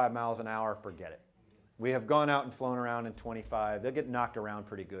 25 miles an hour, forget it. We have gone out and flown around in 25. They'll get knocked around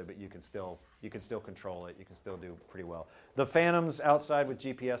pretty good, but you can still control it. You can still do pretty well. The Phantoms outside with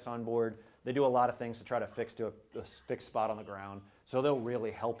GPS on board, they do a lot of things to try to fix to a fixed spot on the ground. So they'll really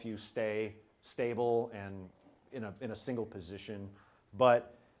help you stay stable and in a single position.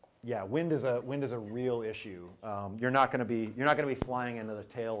 But yeah, wind is a real issue. You're not going to be flying into the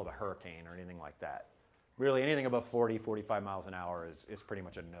tail of a hurricane or anything like that. Really, anything above 40, 45 miles an hour is pretty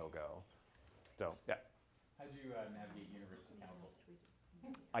much a no-go. So yeah. How do you navigate university council?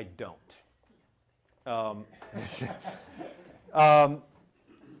 I don't.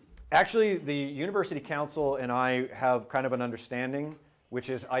 Actually, the university council and I have kind of an understanding, which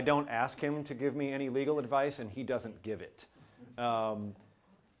is I don't ask him to give me any legal advice, and he doesn't give it.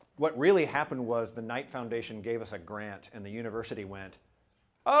 What really happened was the Knight Foundation gave us a grant, and the university went,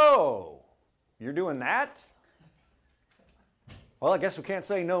 "Oh, you're doing that? Well, I guess we can't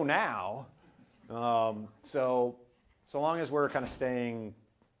say no now." So long as we're kind of staying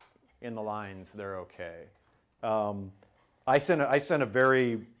in the lines, they're okay. I sent a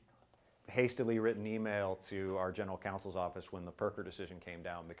very hastily written email to our general counsel's office when the Perker decision came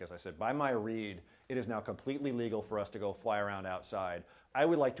down, because I said, by my read, it is now completely legal for us to go fly around outside. I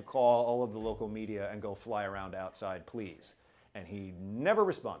would like to call all of the local media and go fly around outside, please. And he never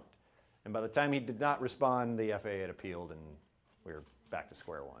responded. And by the time he did not respond, the FAA had appealed, and we were back to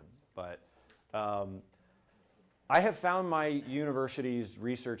square one. But I have found my university's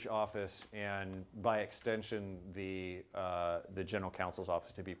research office, and by extension the general counsel's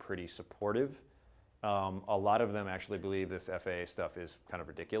office, to be pretty supportive. A lot of them actually believe this FAA stuff is kind of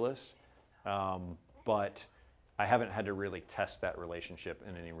ridiculous, but I haven't had to really test that relationship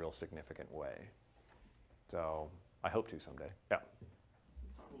in any real significant way. So I hope to someday. Yeah.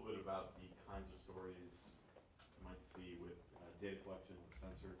 Talk a little bit about the kinds of stories you might see with data collection with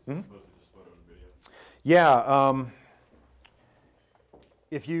sensors, as opposed to just photo and video. Yeah,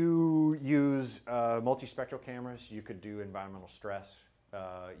 if you use multispectral cameras, you could do environmental stress.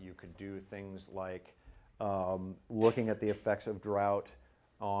 You could do things like looking at the effects of drought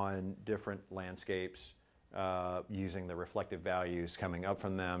on different landscapes, using the reflective values coming up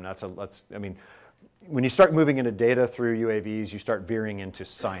from them. I mean, when you start moving into data through UAVs, you start veering into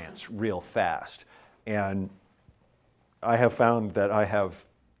science real fast. And I have found that I have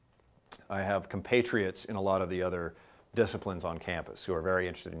compatriots in a lot of the other disciplines on campus who are very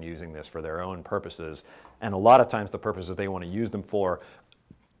interested in using this for their own purposes. And a lot of times the purposes they want to use them for,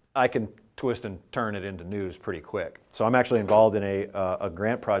 I can twist and turn it into news pretty quick. So I'm actually involved in a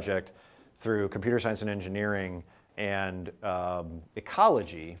grant project through computer science and engineering and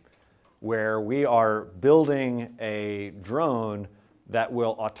ecology where we are building a drone that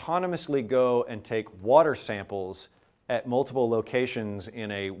will autonomously go and take water samples at multiple locations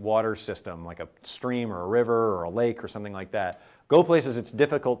in a water system, like a stream or a river or a lake or something like that. Go places it's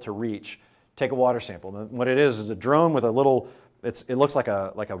difficult to reach, take a water sample. And what it is a drone with a little, it looks like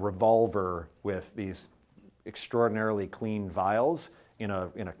a revolver with these extraordinarily clean vials in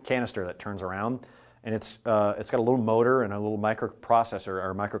a canister that turns around. And it's got a little motor and a little microprocessor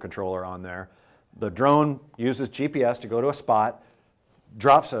or microcontroller on there. The drone uses GPS to go to a spot,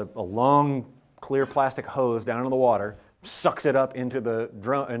 drops a long clear plastic hose down into the water, sucks it up into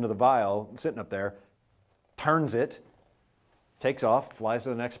the vial sitting up there, turns it, takes off, flies to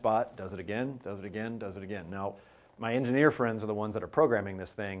the next spot, does it again, does it again, does it again. Now, my engineer friends are the ones that are programming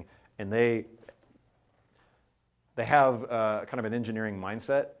this thing, and they have kind of an engineering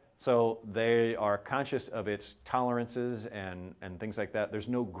mindset. So they are conscious of its tolerances and things like that. There's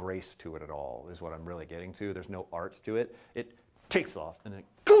no grace to it at all, is what I'm really getting to. There's no art to it. It takes off, and it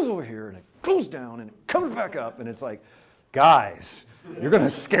goes over here, and it goes down, and it comes back up, and it's like, guys, you're going to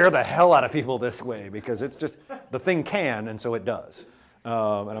scare the hell out of people this way, because it's just, the thing can, and so it does.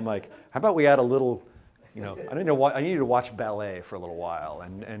 And I'm like, how about we add a little, I need to watch ballet for a little while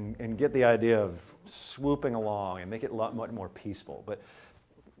and get the idea of swooping along and make it a lot much more peaceful. But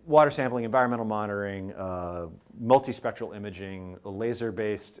water sampling, environmental monitoring, multispectral imaging,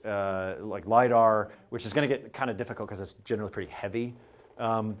 laser-based like LiDAR, which is going to get kind of difficult because it's generally pretty heavy.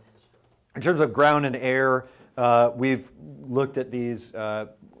 In terms of ground and air, we've looked at these.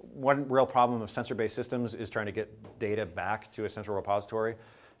 One real problem of sensor-based systems is trying to get data back to a central repository.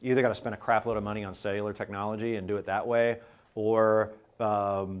 You either got to spend a crap load of money on cellular technology and do it that way, or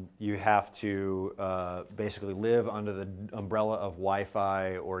you have to basically live under the umbrella of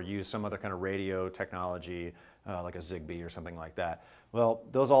Wi-Fi or use some other kind of radio technology like a Zigbee or something like that. Well,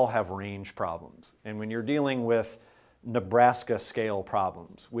 those all have range problems. And when you're dealing with Nebraska scale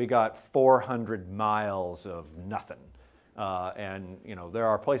problems, we got 400 miles of nothing. And there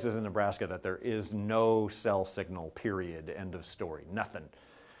are places in Nebraska that there is no cell signal, period, end of story, nothing.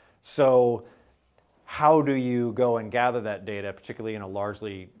 So how do you go and gather that data, particularly in a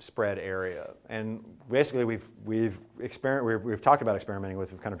largely spread area? And basically, we've talked about experimenting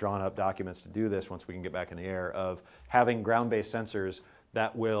with. We've kind of drawn up documents to do this once we can get back in the air, of having ground-based sensors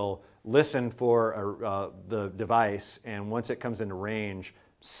that will listen for the device, and once it comes into range,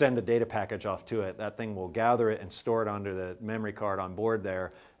 send a data package off to it. That thing will gather it and store it onto the memory card on board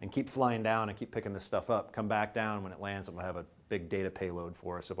there, and keep flying down and keep picking this stuff up. Come back down when it lands, and we'll have a big data payload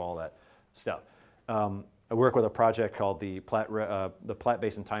for us of all that stuff. I work with a project called the Platte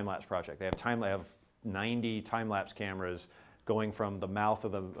Basin Time-Lapse Project. They have 90 time-lapse cameras going from the mouth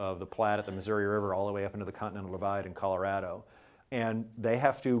of the Platte at the Missouri River all the way up into the Continental Divide in Colorado. And they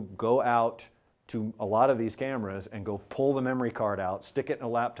have to go out to a lot of these cameras and go pull the memory card out, stick it in a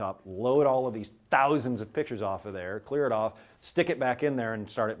laptop, load all of these thousands of pictures off of there, clear it off, stick it back in there,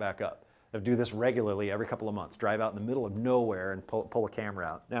 and start it back up. They do this regularly every couple of months, drive out in the middle of nowhere and pull a camera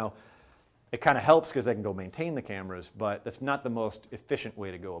out. Now, it kind of helps because they can go maintain the cameras, but that's not the most efficient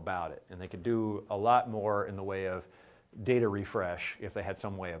way to go about it. And they could do a lot more in the way of data refresh if they had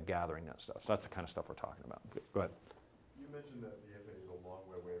some way of gathering that stuff. So that's the kind of stuff we're talking about. Go ahead. You mentioned that the FAA is a long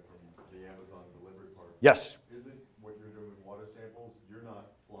way away from the Amazon delivery part. Yes. Isn't what you're doing with water samples, you're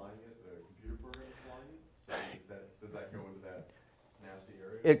not flying it, the computer program is flying it? So does that go into that nasty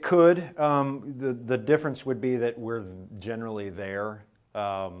area? It could. The difference would be that we're generally there.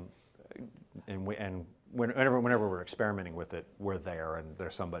 And whenever we're experimenting with it, we're there, and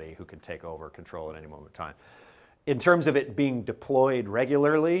there's somebody who can take over control at any moment in time. In terms of it being deployed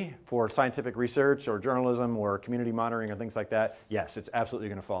regularly for scientific research or journalism or community monitoring and things like that, yes, it's absolutely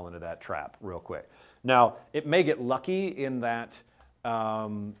going to fall into that trap real quick. Now, it may get lucky in that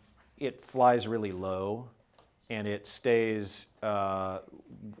it flies really low and it stays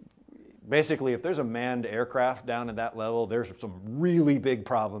basically, if there's a manned aircraft down at that level, there's some really big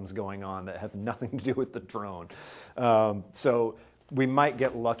problems going on that have nothing to do with the drone. So we might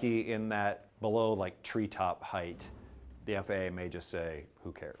get lucky in that below like treetop height, the FAA may just say,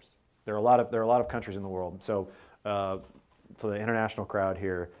 who cares? There are a lot of countries in the world. So for the international crowd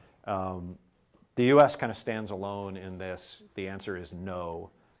here, the U.S. kind of stands alone in this. The answer is no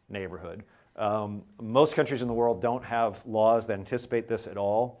neighborhood. Most countries in the world don't have laws that anticipate this at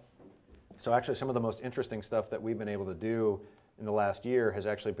all. So actually some of the most interesting stuff that we've been able to do in the last year has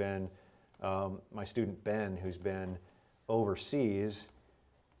actually been my student Ben, who's been overseas,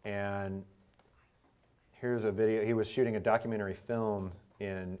 and here's a video. He was shooting a documentary film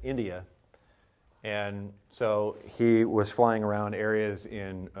in India, And so he was flying around areas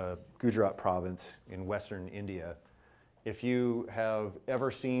in Gujarat province in western India. If you have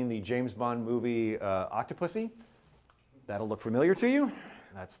ever seen the James Bond movie Octopussy, that'll look familiar to you.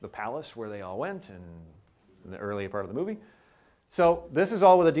 That's the palace where they all went in the early part of the movie. So this is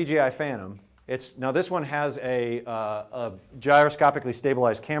all with a DJI Phantom. Now this one has a gyroscopically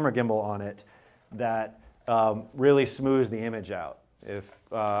stabilized camera gimbal on it that really smooths the image out. If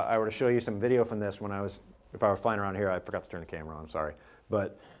I were to show you some video from this if I was flying around here, I forgot to turn the camera on, sorry.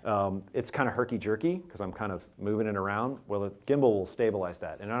 But it's kind of herky-jerky because I'm kind of moving it around. Well, the gimbal will stabilize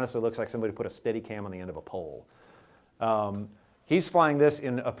that. And it honestly looks like somebody put a steady cam on the end of a pole. He's flying this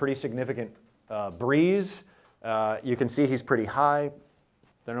in a pretty significant breeze. You can see he's pretty high.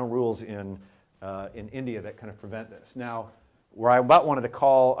 There are no rules in India that kind of prevent this. Now, where I wanted to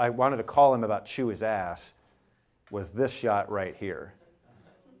call him about chew his ass was this shot right here.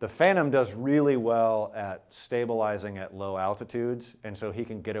 The Phantom does really well at stabilizing at low altitudes, and so he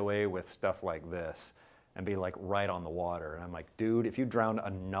can get away with stuff like this and be like right on the water. And I'm like, dude, if you drown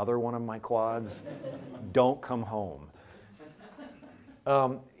another one of my quads, don't come home.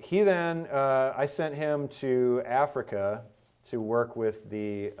 I sent him to Africa to work with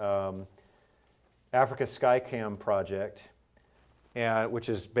the Africa Skycam project, which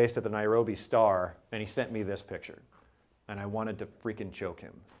is based at the Nairobi Star, and he sent me this picture. And I wanted to freaking choke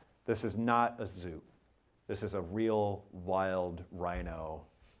him. This is not a zoo. This is a real wild rhino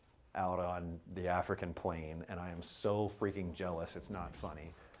out on the African plain, and I am so freaking jealous, it's not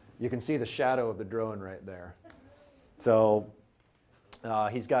funny. You can see the shadow of the drone right there. So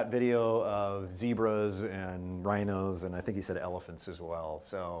he's got video of zebras and rhinos, and I think he said elephants as well.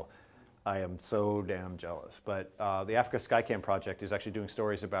 So I am so damn jealous. But the Africa Skycam project is actually doing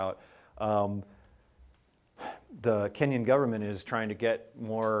stories about the Kenyan government is trying to get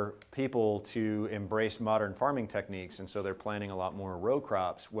more people to embrace modern farming techniques, and so they're planting a lot more row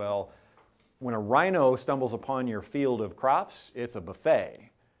crops. Well, when a rhino stumbles upon your field of crops, it's a buffet,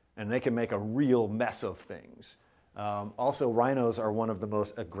 and they can make a real mess of things. Also, rhinos are one of the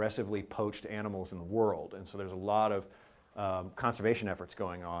most aggressively poached animals in the world, and so there's a lot of conservation efforts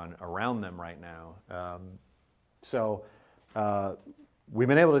going on around them right now. We've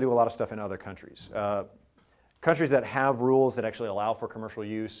been able to do a lot of stuff in other countries. Countries that have rules that actually allow for commercial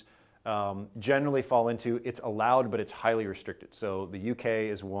use generally fall into it's allowed, but it's highly restricted. So the UK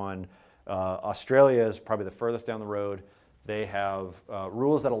is one. Australia is probably the furthest down the road. They have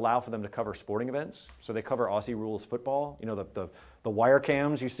rules that allow for them to cover sporting events. So they cover Aussie rules football. You know, the wire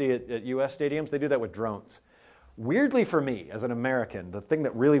cams you see at US stadiums, they do that with drones. Weirdly for me, as an American, the thing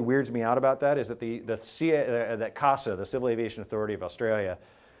that really weirds me out about that is that that CASA, the Civil Aviation Authority of Australia,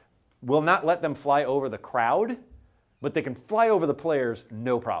 will not let them fly over the crowd, but they can fly over the players,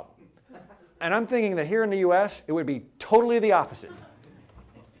 no problem. And I'm thinking that here in the US, it would be totally the opposite.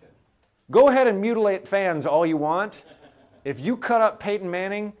 Go ahead and mutilate fans all you want. If you cut up Peyton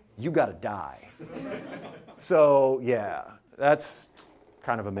Manning, you gotta die. So yeah, that's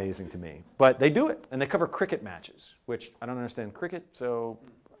kind of amazing to me. But they do it, and they cover cricket matches, which I don't understand cricket, so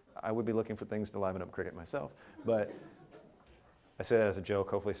I would be looking for things to liven up cricket myself. But I say that as a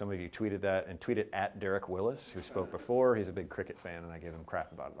joke. Hopefully some of you tweeted that, and tweeted at Derek Willis, who spoke before. He's a big cricket fan, and I give him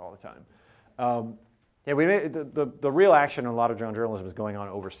crap about it all the time. The real action in a lot of drone journalism is going on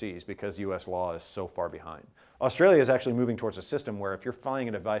overseas because US law is so far behind. Australia is actually moving towards a system where if you're flying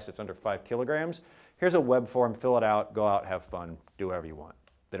a device that's under 5 kilograms, here's a web form, fill it out, go out, have fun, do whatever you want.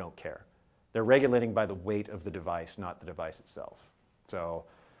 They don't care. They're regulating by the weight of the device, not the device itself. So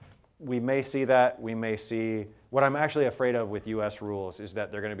we may see that. We may see, what I'm actually afraid of with US rules is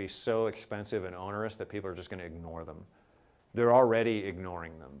that they're going to be so expensive and onerous that people are just going to ignore them. They're already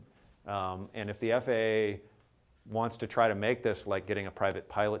ignoring them. And if the FAA wants to try to make this like getting a private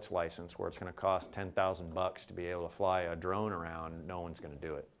pilot's license where it's going to cost $10,000 to be able to fly a drone around, no one's going to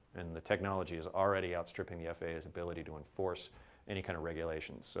do it. And the technology is already outstripping the FAA's ability to enforce any kind of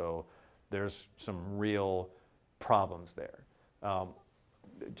regulations. So there's some real problems there.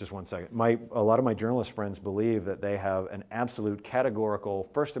 Just one second. A lot of my journalist friends believe that they have an absolute categorical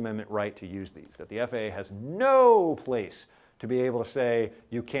First Amendment right to use these, that the FAA has no place to be able to say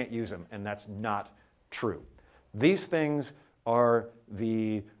you can't use them, and that's not true. These things are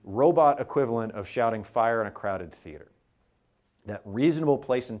the robot equivalent of shouting fire in a crowded theater. That reasonable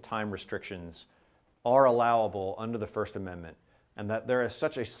place and time restrictions are allowable under the First Amendment, and that there is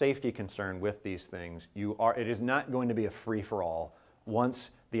such a safety concern with these things. It is not going to be a free-for-all once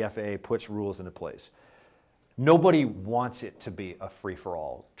the FAA puts rules into place. Nobody wants it to be a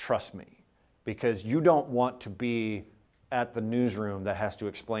free-for-all, trust me, because you don't want to be at the newsroom that has to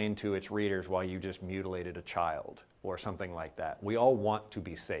explain to its readers why you just mutilated a child or something like that. We all want to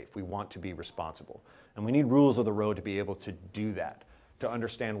be safe. We want to be responsible. And we need rules of the road to be able to do that, to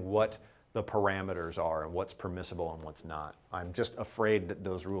understand what the parameters are and what's permissible and what's not. I'm just afraid that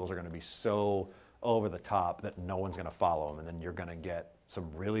those rules are going to be so over the top that no one's going to follow them, and then you're going to get some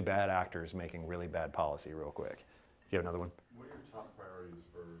really bad actors making really bad policy real quick. Do you have another one? What are your top priorities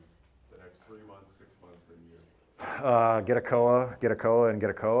for the next 3 months, 6 months, and a year? Get a COA, get a COA, and get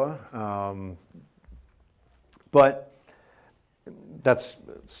a COA. But that's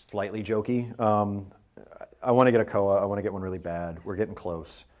slightly jokey. I want to get a COA. I want to get one really bad. We're getting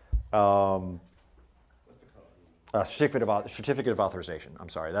close. Certificate of authorization. I'm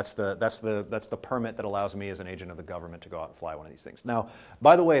sorry. That's the permit that allows me as an agent of the government to go out and fly one of these things. Now,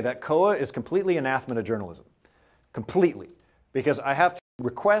 by the way, that COA is completely anathema to journalism. Completely. Because I have to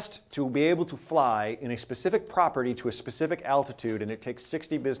request to be able to fly in a specific property to a specific altitude, and it takes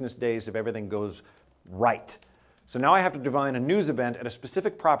 60 business days if everything goes right. So now I have to define a news event at a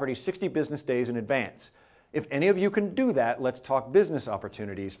specific property 60 business days in advance. If any of you can do that, let's talk business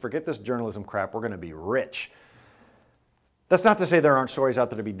opportunities. Forget this journalism crap. We're going to be rich. That's not to say there aren't stories out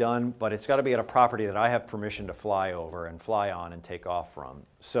there to be done, but it's got to be at a property that I have permission to fly over and fly on and take off from.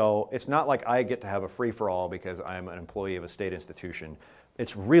 So it's not like I get to have a free-for-all because I'm an employee of a state institution.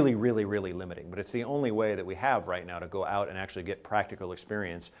 It's really, really, really limiting, but it's the only way that we have right now to go out and actually get practical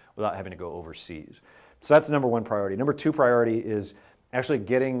experience without having to go overseas. So that's number one priority. Number two priority is actually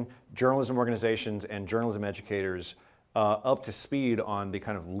getting journalism organizations and journalism educators up to speed on the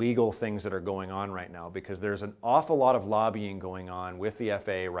kind of legal things that are going on right now, because there's an awful lot of lobbying going on with the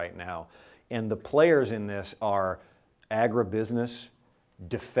FAA right now. And the players in this are agribusiness,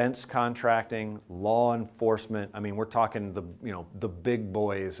 defense contracting, law enforcement. I mean, we're talking the big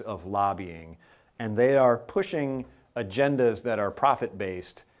boys of lobbying, and they are pushing agendas that are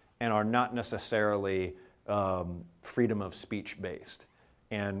profit-based and are not necessarily freedom of speech based.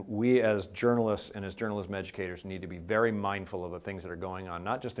 And we as journalists and as journalism educators need to be very mindful of the things that are going on,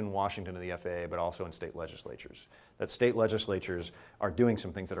 not just in Washington and the FAA, but also in state legislatures. That state legislatures are doing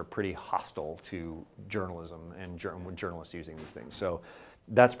some things that are pretty hostile to journalism and journalists using these things. So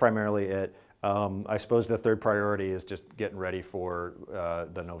that's primarily it. I suppose the third priority is just getting ready for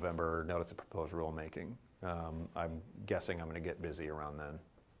the November notice of proposed rulemaking. I'm guessing I'm going to get busy around then.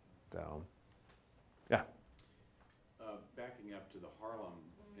 So, yeah. Backing up to the Harlem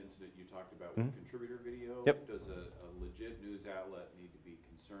incident you talked about with the contributor video, Yep. does a legit news outlet need to be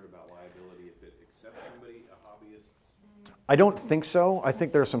concerned about liability if it accepts somebody, a hobbyist? I don't think so. I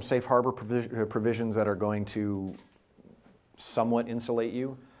think there are some safe harbor provisions that are going to somewhat insulate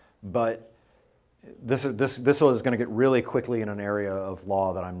you, but this is going to get really quickly in an area of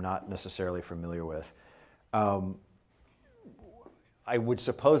law that I'm not necessarily familiar with. I would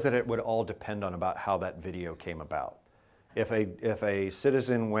suppose that it would all depend on about how that video came about. If a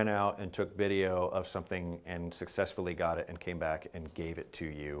citizen went out and took video of something and successfully got it and came back and gave it to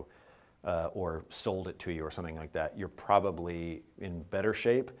you, or sold it to you or something like that, you're probably in better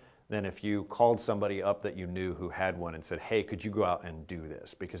shape than if you called somebody up that you knew who had one and said, hey, could you go out and do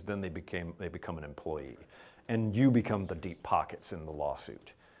this? Because then they become an employee, and you become the deep pockets in the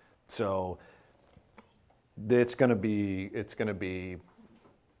lawsuit. So it's going to be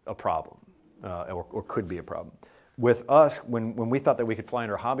a problem, or could be a problem. With us, when we thought that we could fly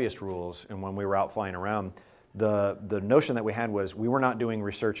under hobbyist rules, and when we were out flying around, the notion that we had was we were not doing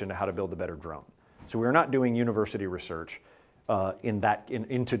research into how to build a better drone. So we were not doing university research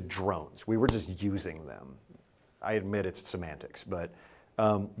into drones. We were just using them. I admit it's semantics, but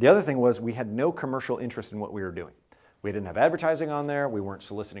the other thing was we had no commercial interest in what we were doing. We didn't have advertising on there. We weren't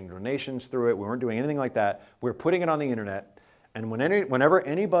soliciting donations through it. We weren't doing anything like that. We were putting it on the internet. And whenever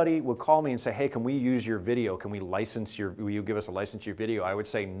anybody would call me and say, hey, can we use your video? Will you give us a license to your video? I would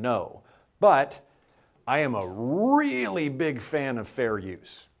say no. But I am a really big fan of fair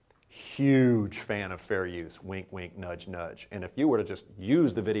use. Huge fan of fair use. Wink, wink, nudge, nudge. And if you were to just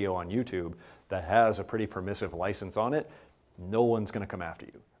use the video on YouTube that has a pretty permissive license on it, no one's going to come after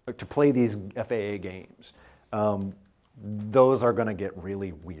you. To play these FAA games, those are going to get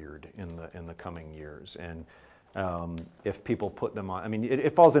really weird in the coming years. And if people put them on, I mean,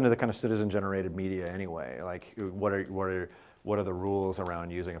 it falls into the kind of citizen-generated media anyway. Like, what are the rules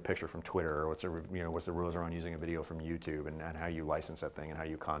around using a picture from Twitter, or what's the rules around using a video from YouTube, and how you license that thing, and how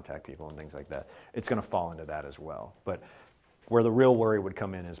you contact people and things like that. It's going to fall into that as well. But where the real worry would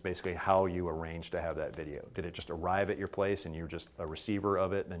come in is basically how you arrange to have that video. Did it just arrive at your place and you're just a receiver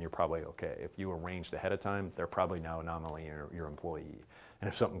of it? Then you're probably okay. If you arranged ahead of time, they're probably now nominally your employee. And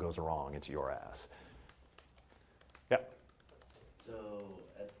if something goes wrong, it's your ass. Yeah. So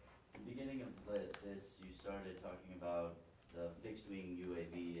at the beginning of this, you started talking about the fixed wing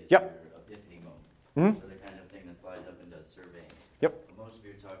UAV as Yep. your epiphany moment. Mhm. So the kind of thing that flies up and does surveying. Yep. But most of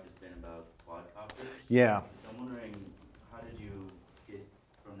your talk has been about quadcopters. Yeah. So I'm wondering, how did you get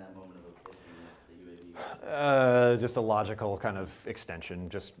from that moment of epiphany with the UAV? Just a logical kind of extension,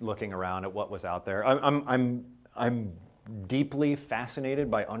 just looking around at what was out there. I'm deeply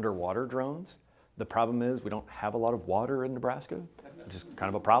fascinated by underwater drones. The problem is we don't have a lot of water in Nebraska, which is kind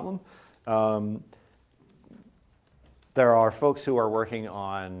of a problem. There are folks who are working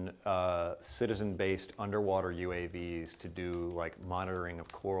on citizen-based underwater UAVs to do like monitoring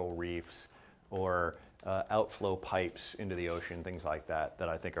of coral reefs or outflow pipes into the ocean, things like that, that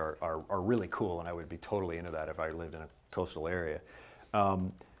I think are really cool, and I would be totally into that if I lived in a coastal area.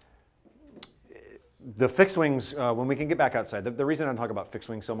 The fixed wings, when we can get back outside, the reason I don't talk about fixed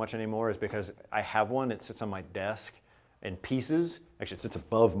wings so much anymore is because I have one, it sits on my desk in pieces. Actually, it sits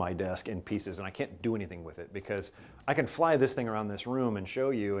above my desk in pieces, and I can't do anything with it because I can fly this thing around this room and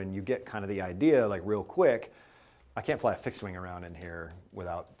show you, and you get kind of the idea like real quick. I can't fly a fixed wing around in here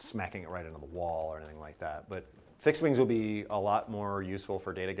without smacking it right into the wall or anything like that. But fixed wings will be a lot more useful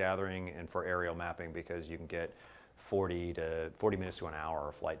for data gathering and for aerial mapping because you can get 40 minutes to an hour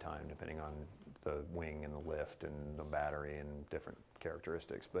of flight time depending on the wing and the lift and the battery and different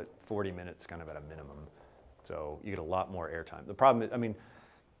characteristics. But 40 minutes kind of at a minimum. So you get a lot more airtime. The problem is, I mean,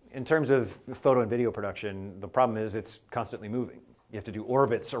 in terms of photo and video production, the problem is it's constantly moving. You have to do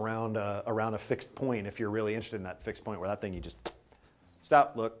orbits around a fixed point if you're really interested in that fixed point where that thing you just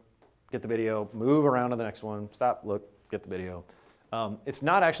stop, look, get the video, move around to the next one, stop, look, get the video. It's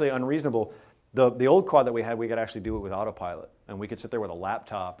not actually unreasonable. The old quad that we had, we could actually do it with autopilot. And we could sit there with a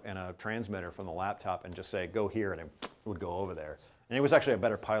laptop and a transmitter from the laptop and just say, go here, and it would go over there. And it was actually a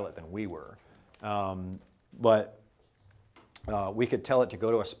better pilot than we were. But we could tell it to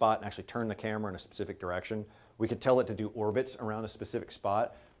go to a spot and actually turn the camera in a specific direction. We could tell it to do orbits around a specific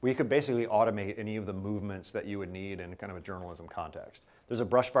spot. We could basically automate any of the movements that you would need in kind of a journalism context. There's a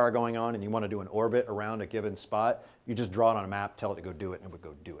brush fire going on and you want to do an orbit around a given spot, you just draw it on a map, tell it to go do it, and it would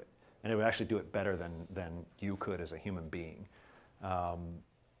go do it. And it would actually do it better than you could as a human being.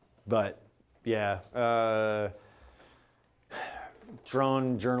 But yeah,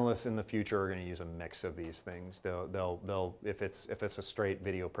 drone journalists in the future are going to use a mix of these things. They'll if it's a straight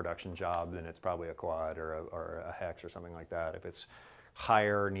video production job, then it's probably a quad or a hex or something like that. If it's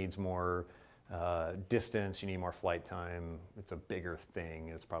higher, needs more distance, you need more flight time, it's a bigger thing,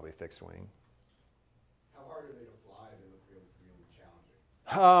 it's probably fixed wing. How hard are they to fly? They look really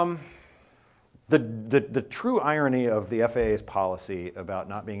challenging. The true irony of the FAA's policy about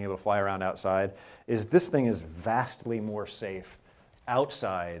not being able to fly around outside is this thing is vastly more safe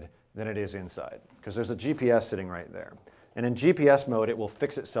outside than it is inside, because there's a GPS sitting right there. And in GPS mode, it will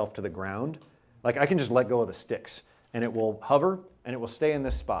fix itself to the ground. Like I can just let go of the sticks and it will hover and it will stay in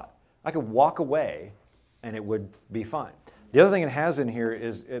this spot. I could walk away and it would be fine. The other thing it has in here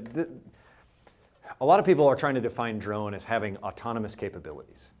is, a lot of people are trying to define drone as having autonomous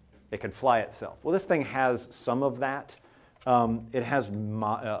capabilities. It can fly itself. Well, this thing has some of that. It has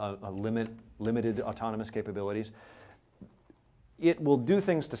limited autonomous capabilities. It will do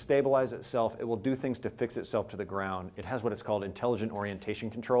things to stabilize itself. It will do things to fix itself to the ground. It has what it's called intelligent orientation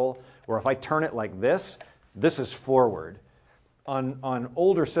control, where if I turn it like this is forward. On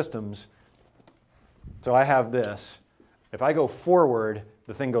older systems, so I have this. If I go forward,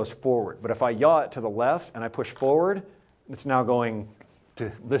 the thing goes forward. But if I yaw it to the left and I push forward, it's now going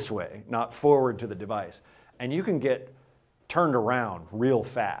to this way, not forward to the device. And you can get turned around real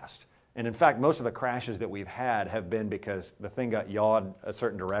fast. And in fact, most of the crashes that we've had have been because the thing got yawed a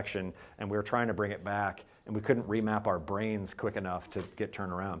certain direction and we were trying to bring it back and we couldn't remap our brains quick enough to get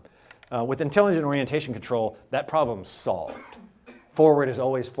turned around. With intelligent orientation control, that problem's solved. Forward is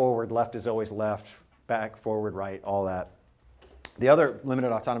always forward, left is always left, back, forward, right, all that. The other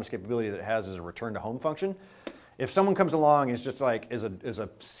limited autonomous capability that it has is a return to home function. If someone comes along and is just like, is a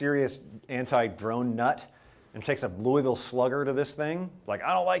serious anti-drone nut and takes a Louisville Slugger to this thing, like,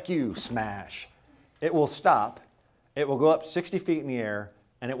 I don't like you, smash. It will stop, it will go up 60 feet in the air,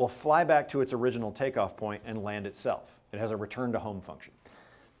 and it will fly back to its original takeoff point and land itself. It has a return to home function.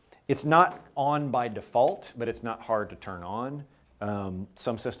 It's not on by default, but it's not hard to turn on.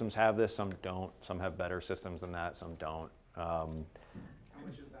 Some systems have this, some don't. Some have better systems than that, some don't. How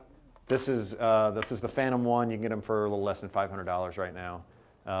much is that one? This is the Phantom one. You can get them for a little less than $500 right now.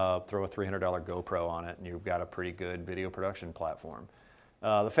 Throw a $300 GoPro on it, and you've got a pretty good video production platform.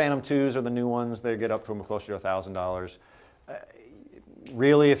 The Phantom 2s are the new ones. They get up to closer to $1,000.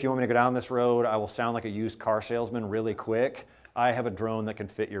 Really, if you want me to go down this road, I will sound like a used car salesman really quick. I have a drone that can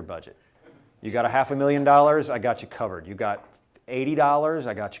fit your budget. You got $500,000, I got you covered. You got $80,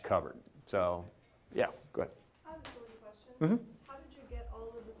 I got you covered. So, yeah, go ahead. I have a silly question. Mm-hmm. How did you get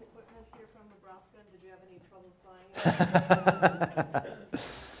all of this equipment here from Nebraska, and did you have any trouble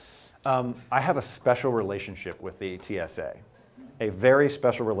flying it? I have a special relationship with the TSA, a very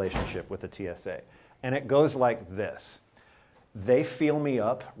special relationship with the TSA. And it goes like this. They feel me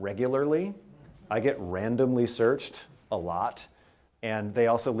up regularly. I get randomly searched a lot. And they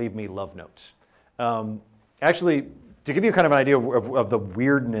also leave me love notes. Actually, to give you kind of an idea of the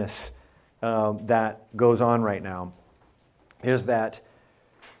weirdness that goes on right now, is that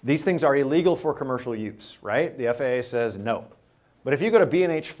these things are illegal for commercial use, right? The FAA says no. But if you go to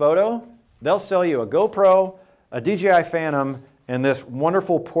B&H Photo, they'll sell you a GoPro, a DJI Phantom, and this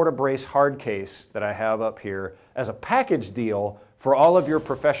wonderful Porta-Brace hard case that I have up here as a package deal for all of your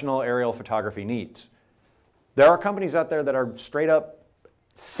professional aerial photography needs. There are companies out there that are straight up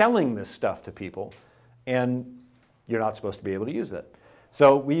selling this stuff to people, and you're not supposed to be able to use it.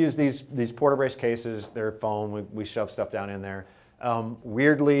 So we use these Porta-Brace cases, they're foam, we shove stuff down in there.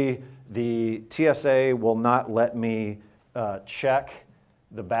 Weirdly, the TSA will not let me check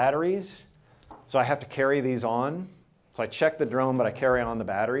the batteries, so I have to carry these on. So I check the drone, but I carry on the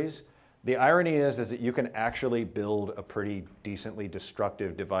batteries. The irony is that you can actually build a pretty decently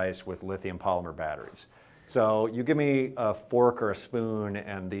destructive device with lithium polymer batteries. So you give me a fork or a spoon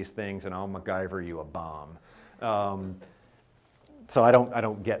and these things, and I'll MacGyver you a bomb. So I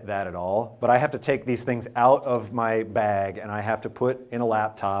don't get that at all. But I have to take these things out of my bag, and I have to put in a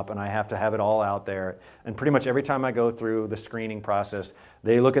laptop, and I have to have it all out there. And pretty much every time I go through the screening process,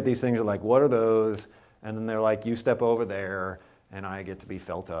 they look at these things and are like, what are those? And then they're like, you step over there, and I get to be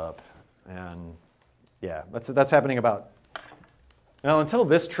felt up. And yeah, that's happening about, well, until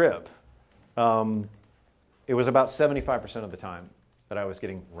this trip. It was about 75% of the time that I was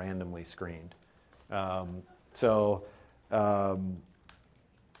getting randomly screened. I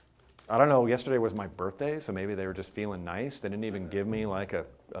don't know, yesterday was my birthday, so maybe they were just feeling nice. They didn't even give me like a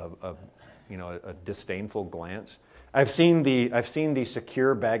disdainful glance. I've seen the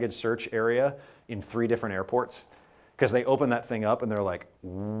secure baggage search area in 3 different airports, because they open that thing up and they're like,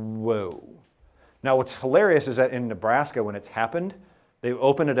 whoa. Now what's hilarious is that in Nebraska, when it's happened, they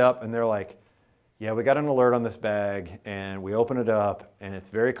open it up and they're like, yeah, we got an alert on this bag, and we open it up, and it's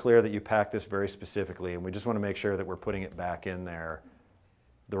very clear that you packed this very specifically, and we just want to make sure that we're putting it back in there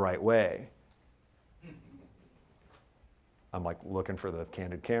the right way. I'm like looking for the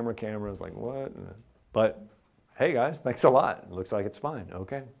candid cameras, like what? But hey guys, thanks a lot. It looks like it's fine.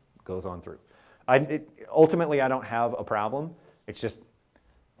 Okay, goes on through. Ultimately, I don't have a problem. It's just,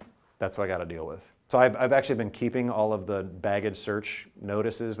 that's what I got to deal with. So I've actually been keeping all of the baggage search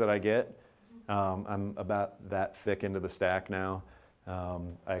notices that I get. I'm about that thick into the stack now.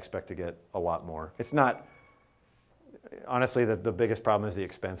 I expect to get a lot more. It's not, honestly, the biggest problem is the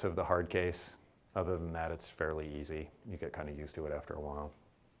expense of the hard case. Other than that, it's fairly easy. You get kind of used to it after a while.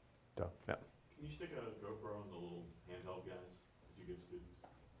 So, yeah. Can you stick a GoPro on the little handheld guys that you give students?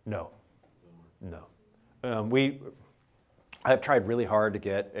 No. I've tried really hard to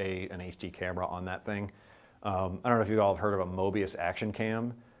get an HD camera on that thing. I don't know if you all have heard of a Mobius action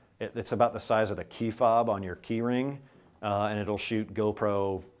cam. It's about the size of the key fob on your key ring, and it'll shoot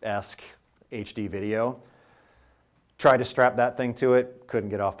GoPro-esque HD video. Tried to strap that thing to it, couldn't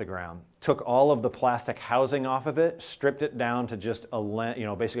get off the ground. Took all of the plastic housing off of it, stripped it down to just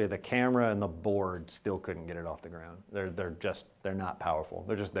basically the camera and the board, still couldn't get it off the ground. They're not powerful.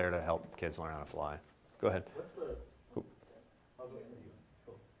 They're just there to help kids learn how to fly. Go ahead. What's the? I'll go ahead.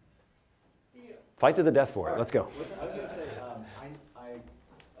 Cool. Fight to the death for it. Let's go. I was going to say, I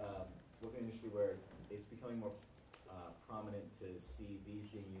work in an industry where it's becoming more prominent to see these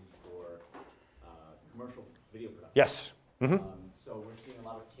being used for commercial video production. Yes. Mm-hmm. So we're seeing a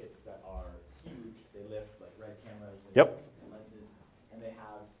lot of kits that are huge. They lift like Red cameras and, Yep. and lenses, and they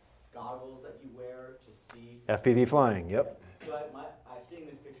have goggles that you wear to see. FPV flying. Yep. So I seeing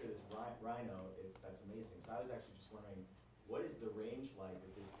this picture of this rhino, that's amazing. So I was actually just wondering, what is the range like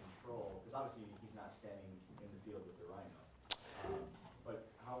with this control? Because obviously he's not standing in the field with the rhino. But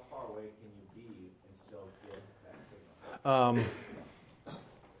how far away can you be and still get that signal?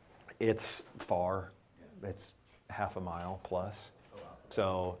 It's far. It's half a mile plus. Oh, wow.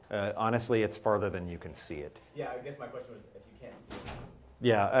 So honestly, it's farther than you can see it. Yeah, I guess my question was if you can't see it.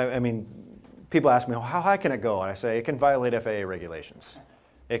 Yeah, I mean, people ask me, well, how high can it go? And I say, it can violate FAA regulations.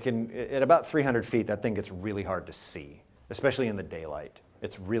 It can, at about 300 feet, that thing gets really hard to see, especially in the daylight.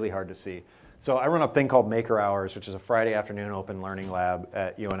 It's really hard to see. So I run a thing called Maker Hours, which is a Friday afternoon open learning lab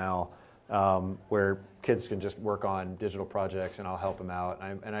at UNL. where kids can just work on digital projects, and I'll help them out.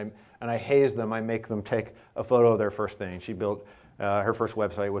 And I haze them. I make them take a photo of their first thing. She built her first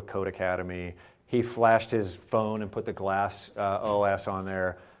website with Code Academy. He flashed his phone and put the Glass OS on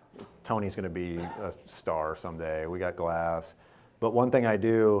there. Tony's going to be a star someday. We got Glass. But one thing I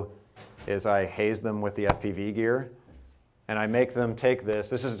do is I haze them with the FPV gear, and I make them take this.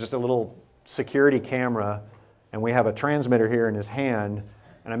 This is just a little security camera, and we have a transmitter here in his hand,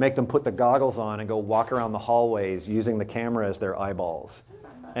 and I make them put the goggles on and go walk around the hallways using the camera as their eyeballs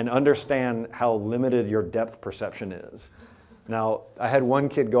and understand how limited your depth perception is. Now, I had one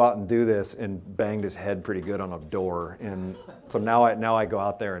kid go out and do this and banged his head pretty good on a door, and so now I go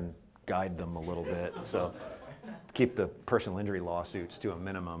out there and guide them a little bit, so keep the personal injury lawsuits to a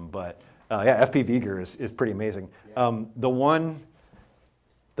minimum. But yeah, FPV gear is pretty amazing. The one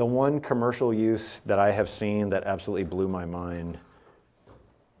commercial use that I have seen that absolutely blew my mind.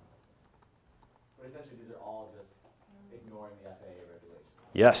 But essentially, these are all just ignoring the FAA regulations.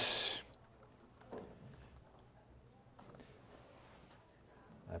 Yes.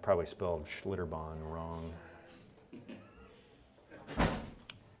 I probably spelled Schlitterbahn wrong.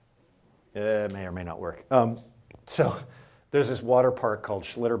 It may or may not work. So there's this water park called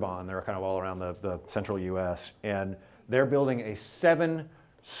Schlitterbahn. They're kind of all around the central US. And they're building a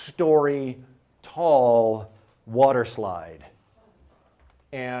 7-story tall water slide.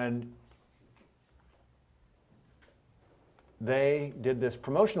 And they did this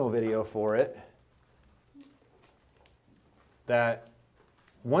promotional video for it that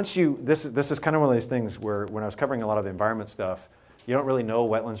once you, this is kind of one of these things where when I was covering a lot of the environment stuff, you don't really know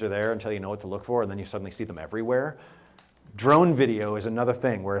wetlands are there until you know what to look for, and then you suddenly see them everywhere. Drone video is another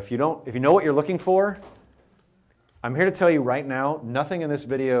thing where if you know what you're looking for, I'm here to tell you right now, nothing in this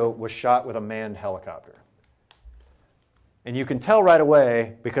video was shot with a manned helicopter. And you can tell right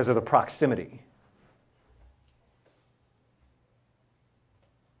away because of the proximity.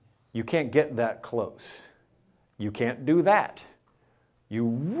 You can't get that close. You can't do that. You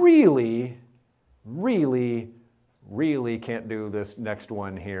really, really, really can't do this next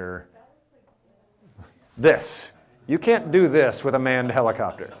one here. This. You can't do this with a manned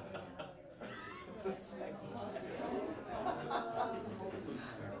helicopter.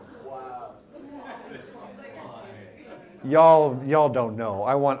 Y'all don't know.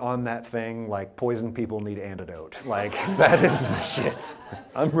 I want on that thing like poison people need antidote. Like, that is the shit.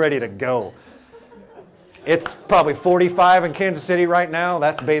 I'm ready to go. It's probably 45 in Kansas City right now.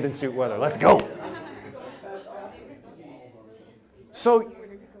 That's bathing suit weather. Let's go. So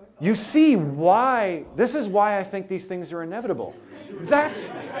you see why, this is why I think these things are inevitable. That's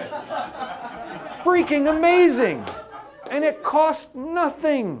freaking amazing. And it costs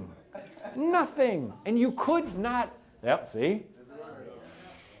nothing. Nothing. And you could not, yep, see?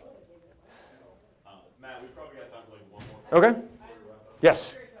 Matt, we probably got time for like one more. Okay.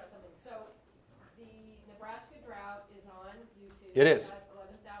 Yes. It is.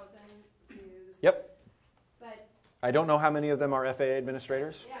 11,000 views. Yep. But I don't know how many of them are FAA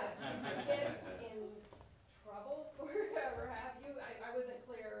administrators. yeah, get in trouble for or have you? I wasn't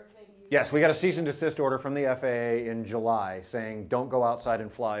clear. Maybe you. Yes, we got a cease and desist order from the FAA in July saying don't go outside and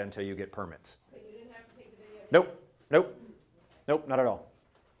fly until you get permits. But you didn't have to take the video. Nope. Nope. Nope. Not at all.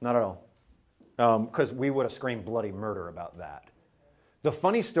 Not at all. Because we would have screamed bloody murder about that. The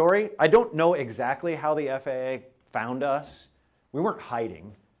funny story, I don't know exactly how the FAA found us. We weren't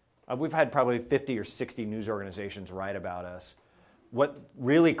hiding. We've had probably 50 or 60 news organizations write about us. What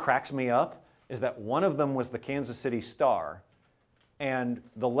really cracks me up is that one of them was the Kansas City Star, and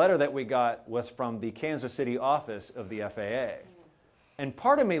the letter that we got was from the Kansas City office of the FAA. And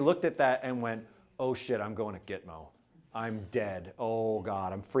part of me looked at that and went, oh shit, I'm going to Gitmo. I'm dead. Oh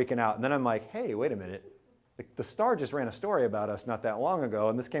God, I'm freaking out. And then I'm like, hey, wait a minute. The Star just ran a story about us not that long ago,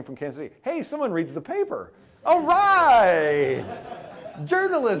 and this came from Kansas City. Hey, someone reads the paper. All right,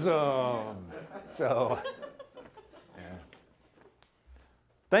 journalism. So, yeah.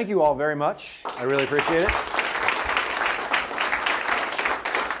 Thank you all very much. I really appreciate it.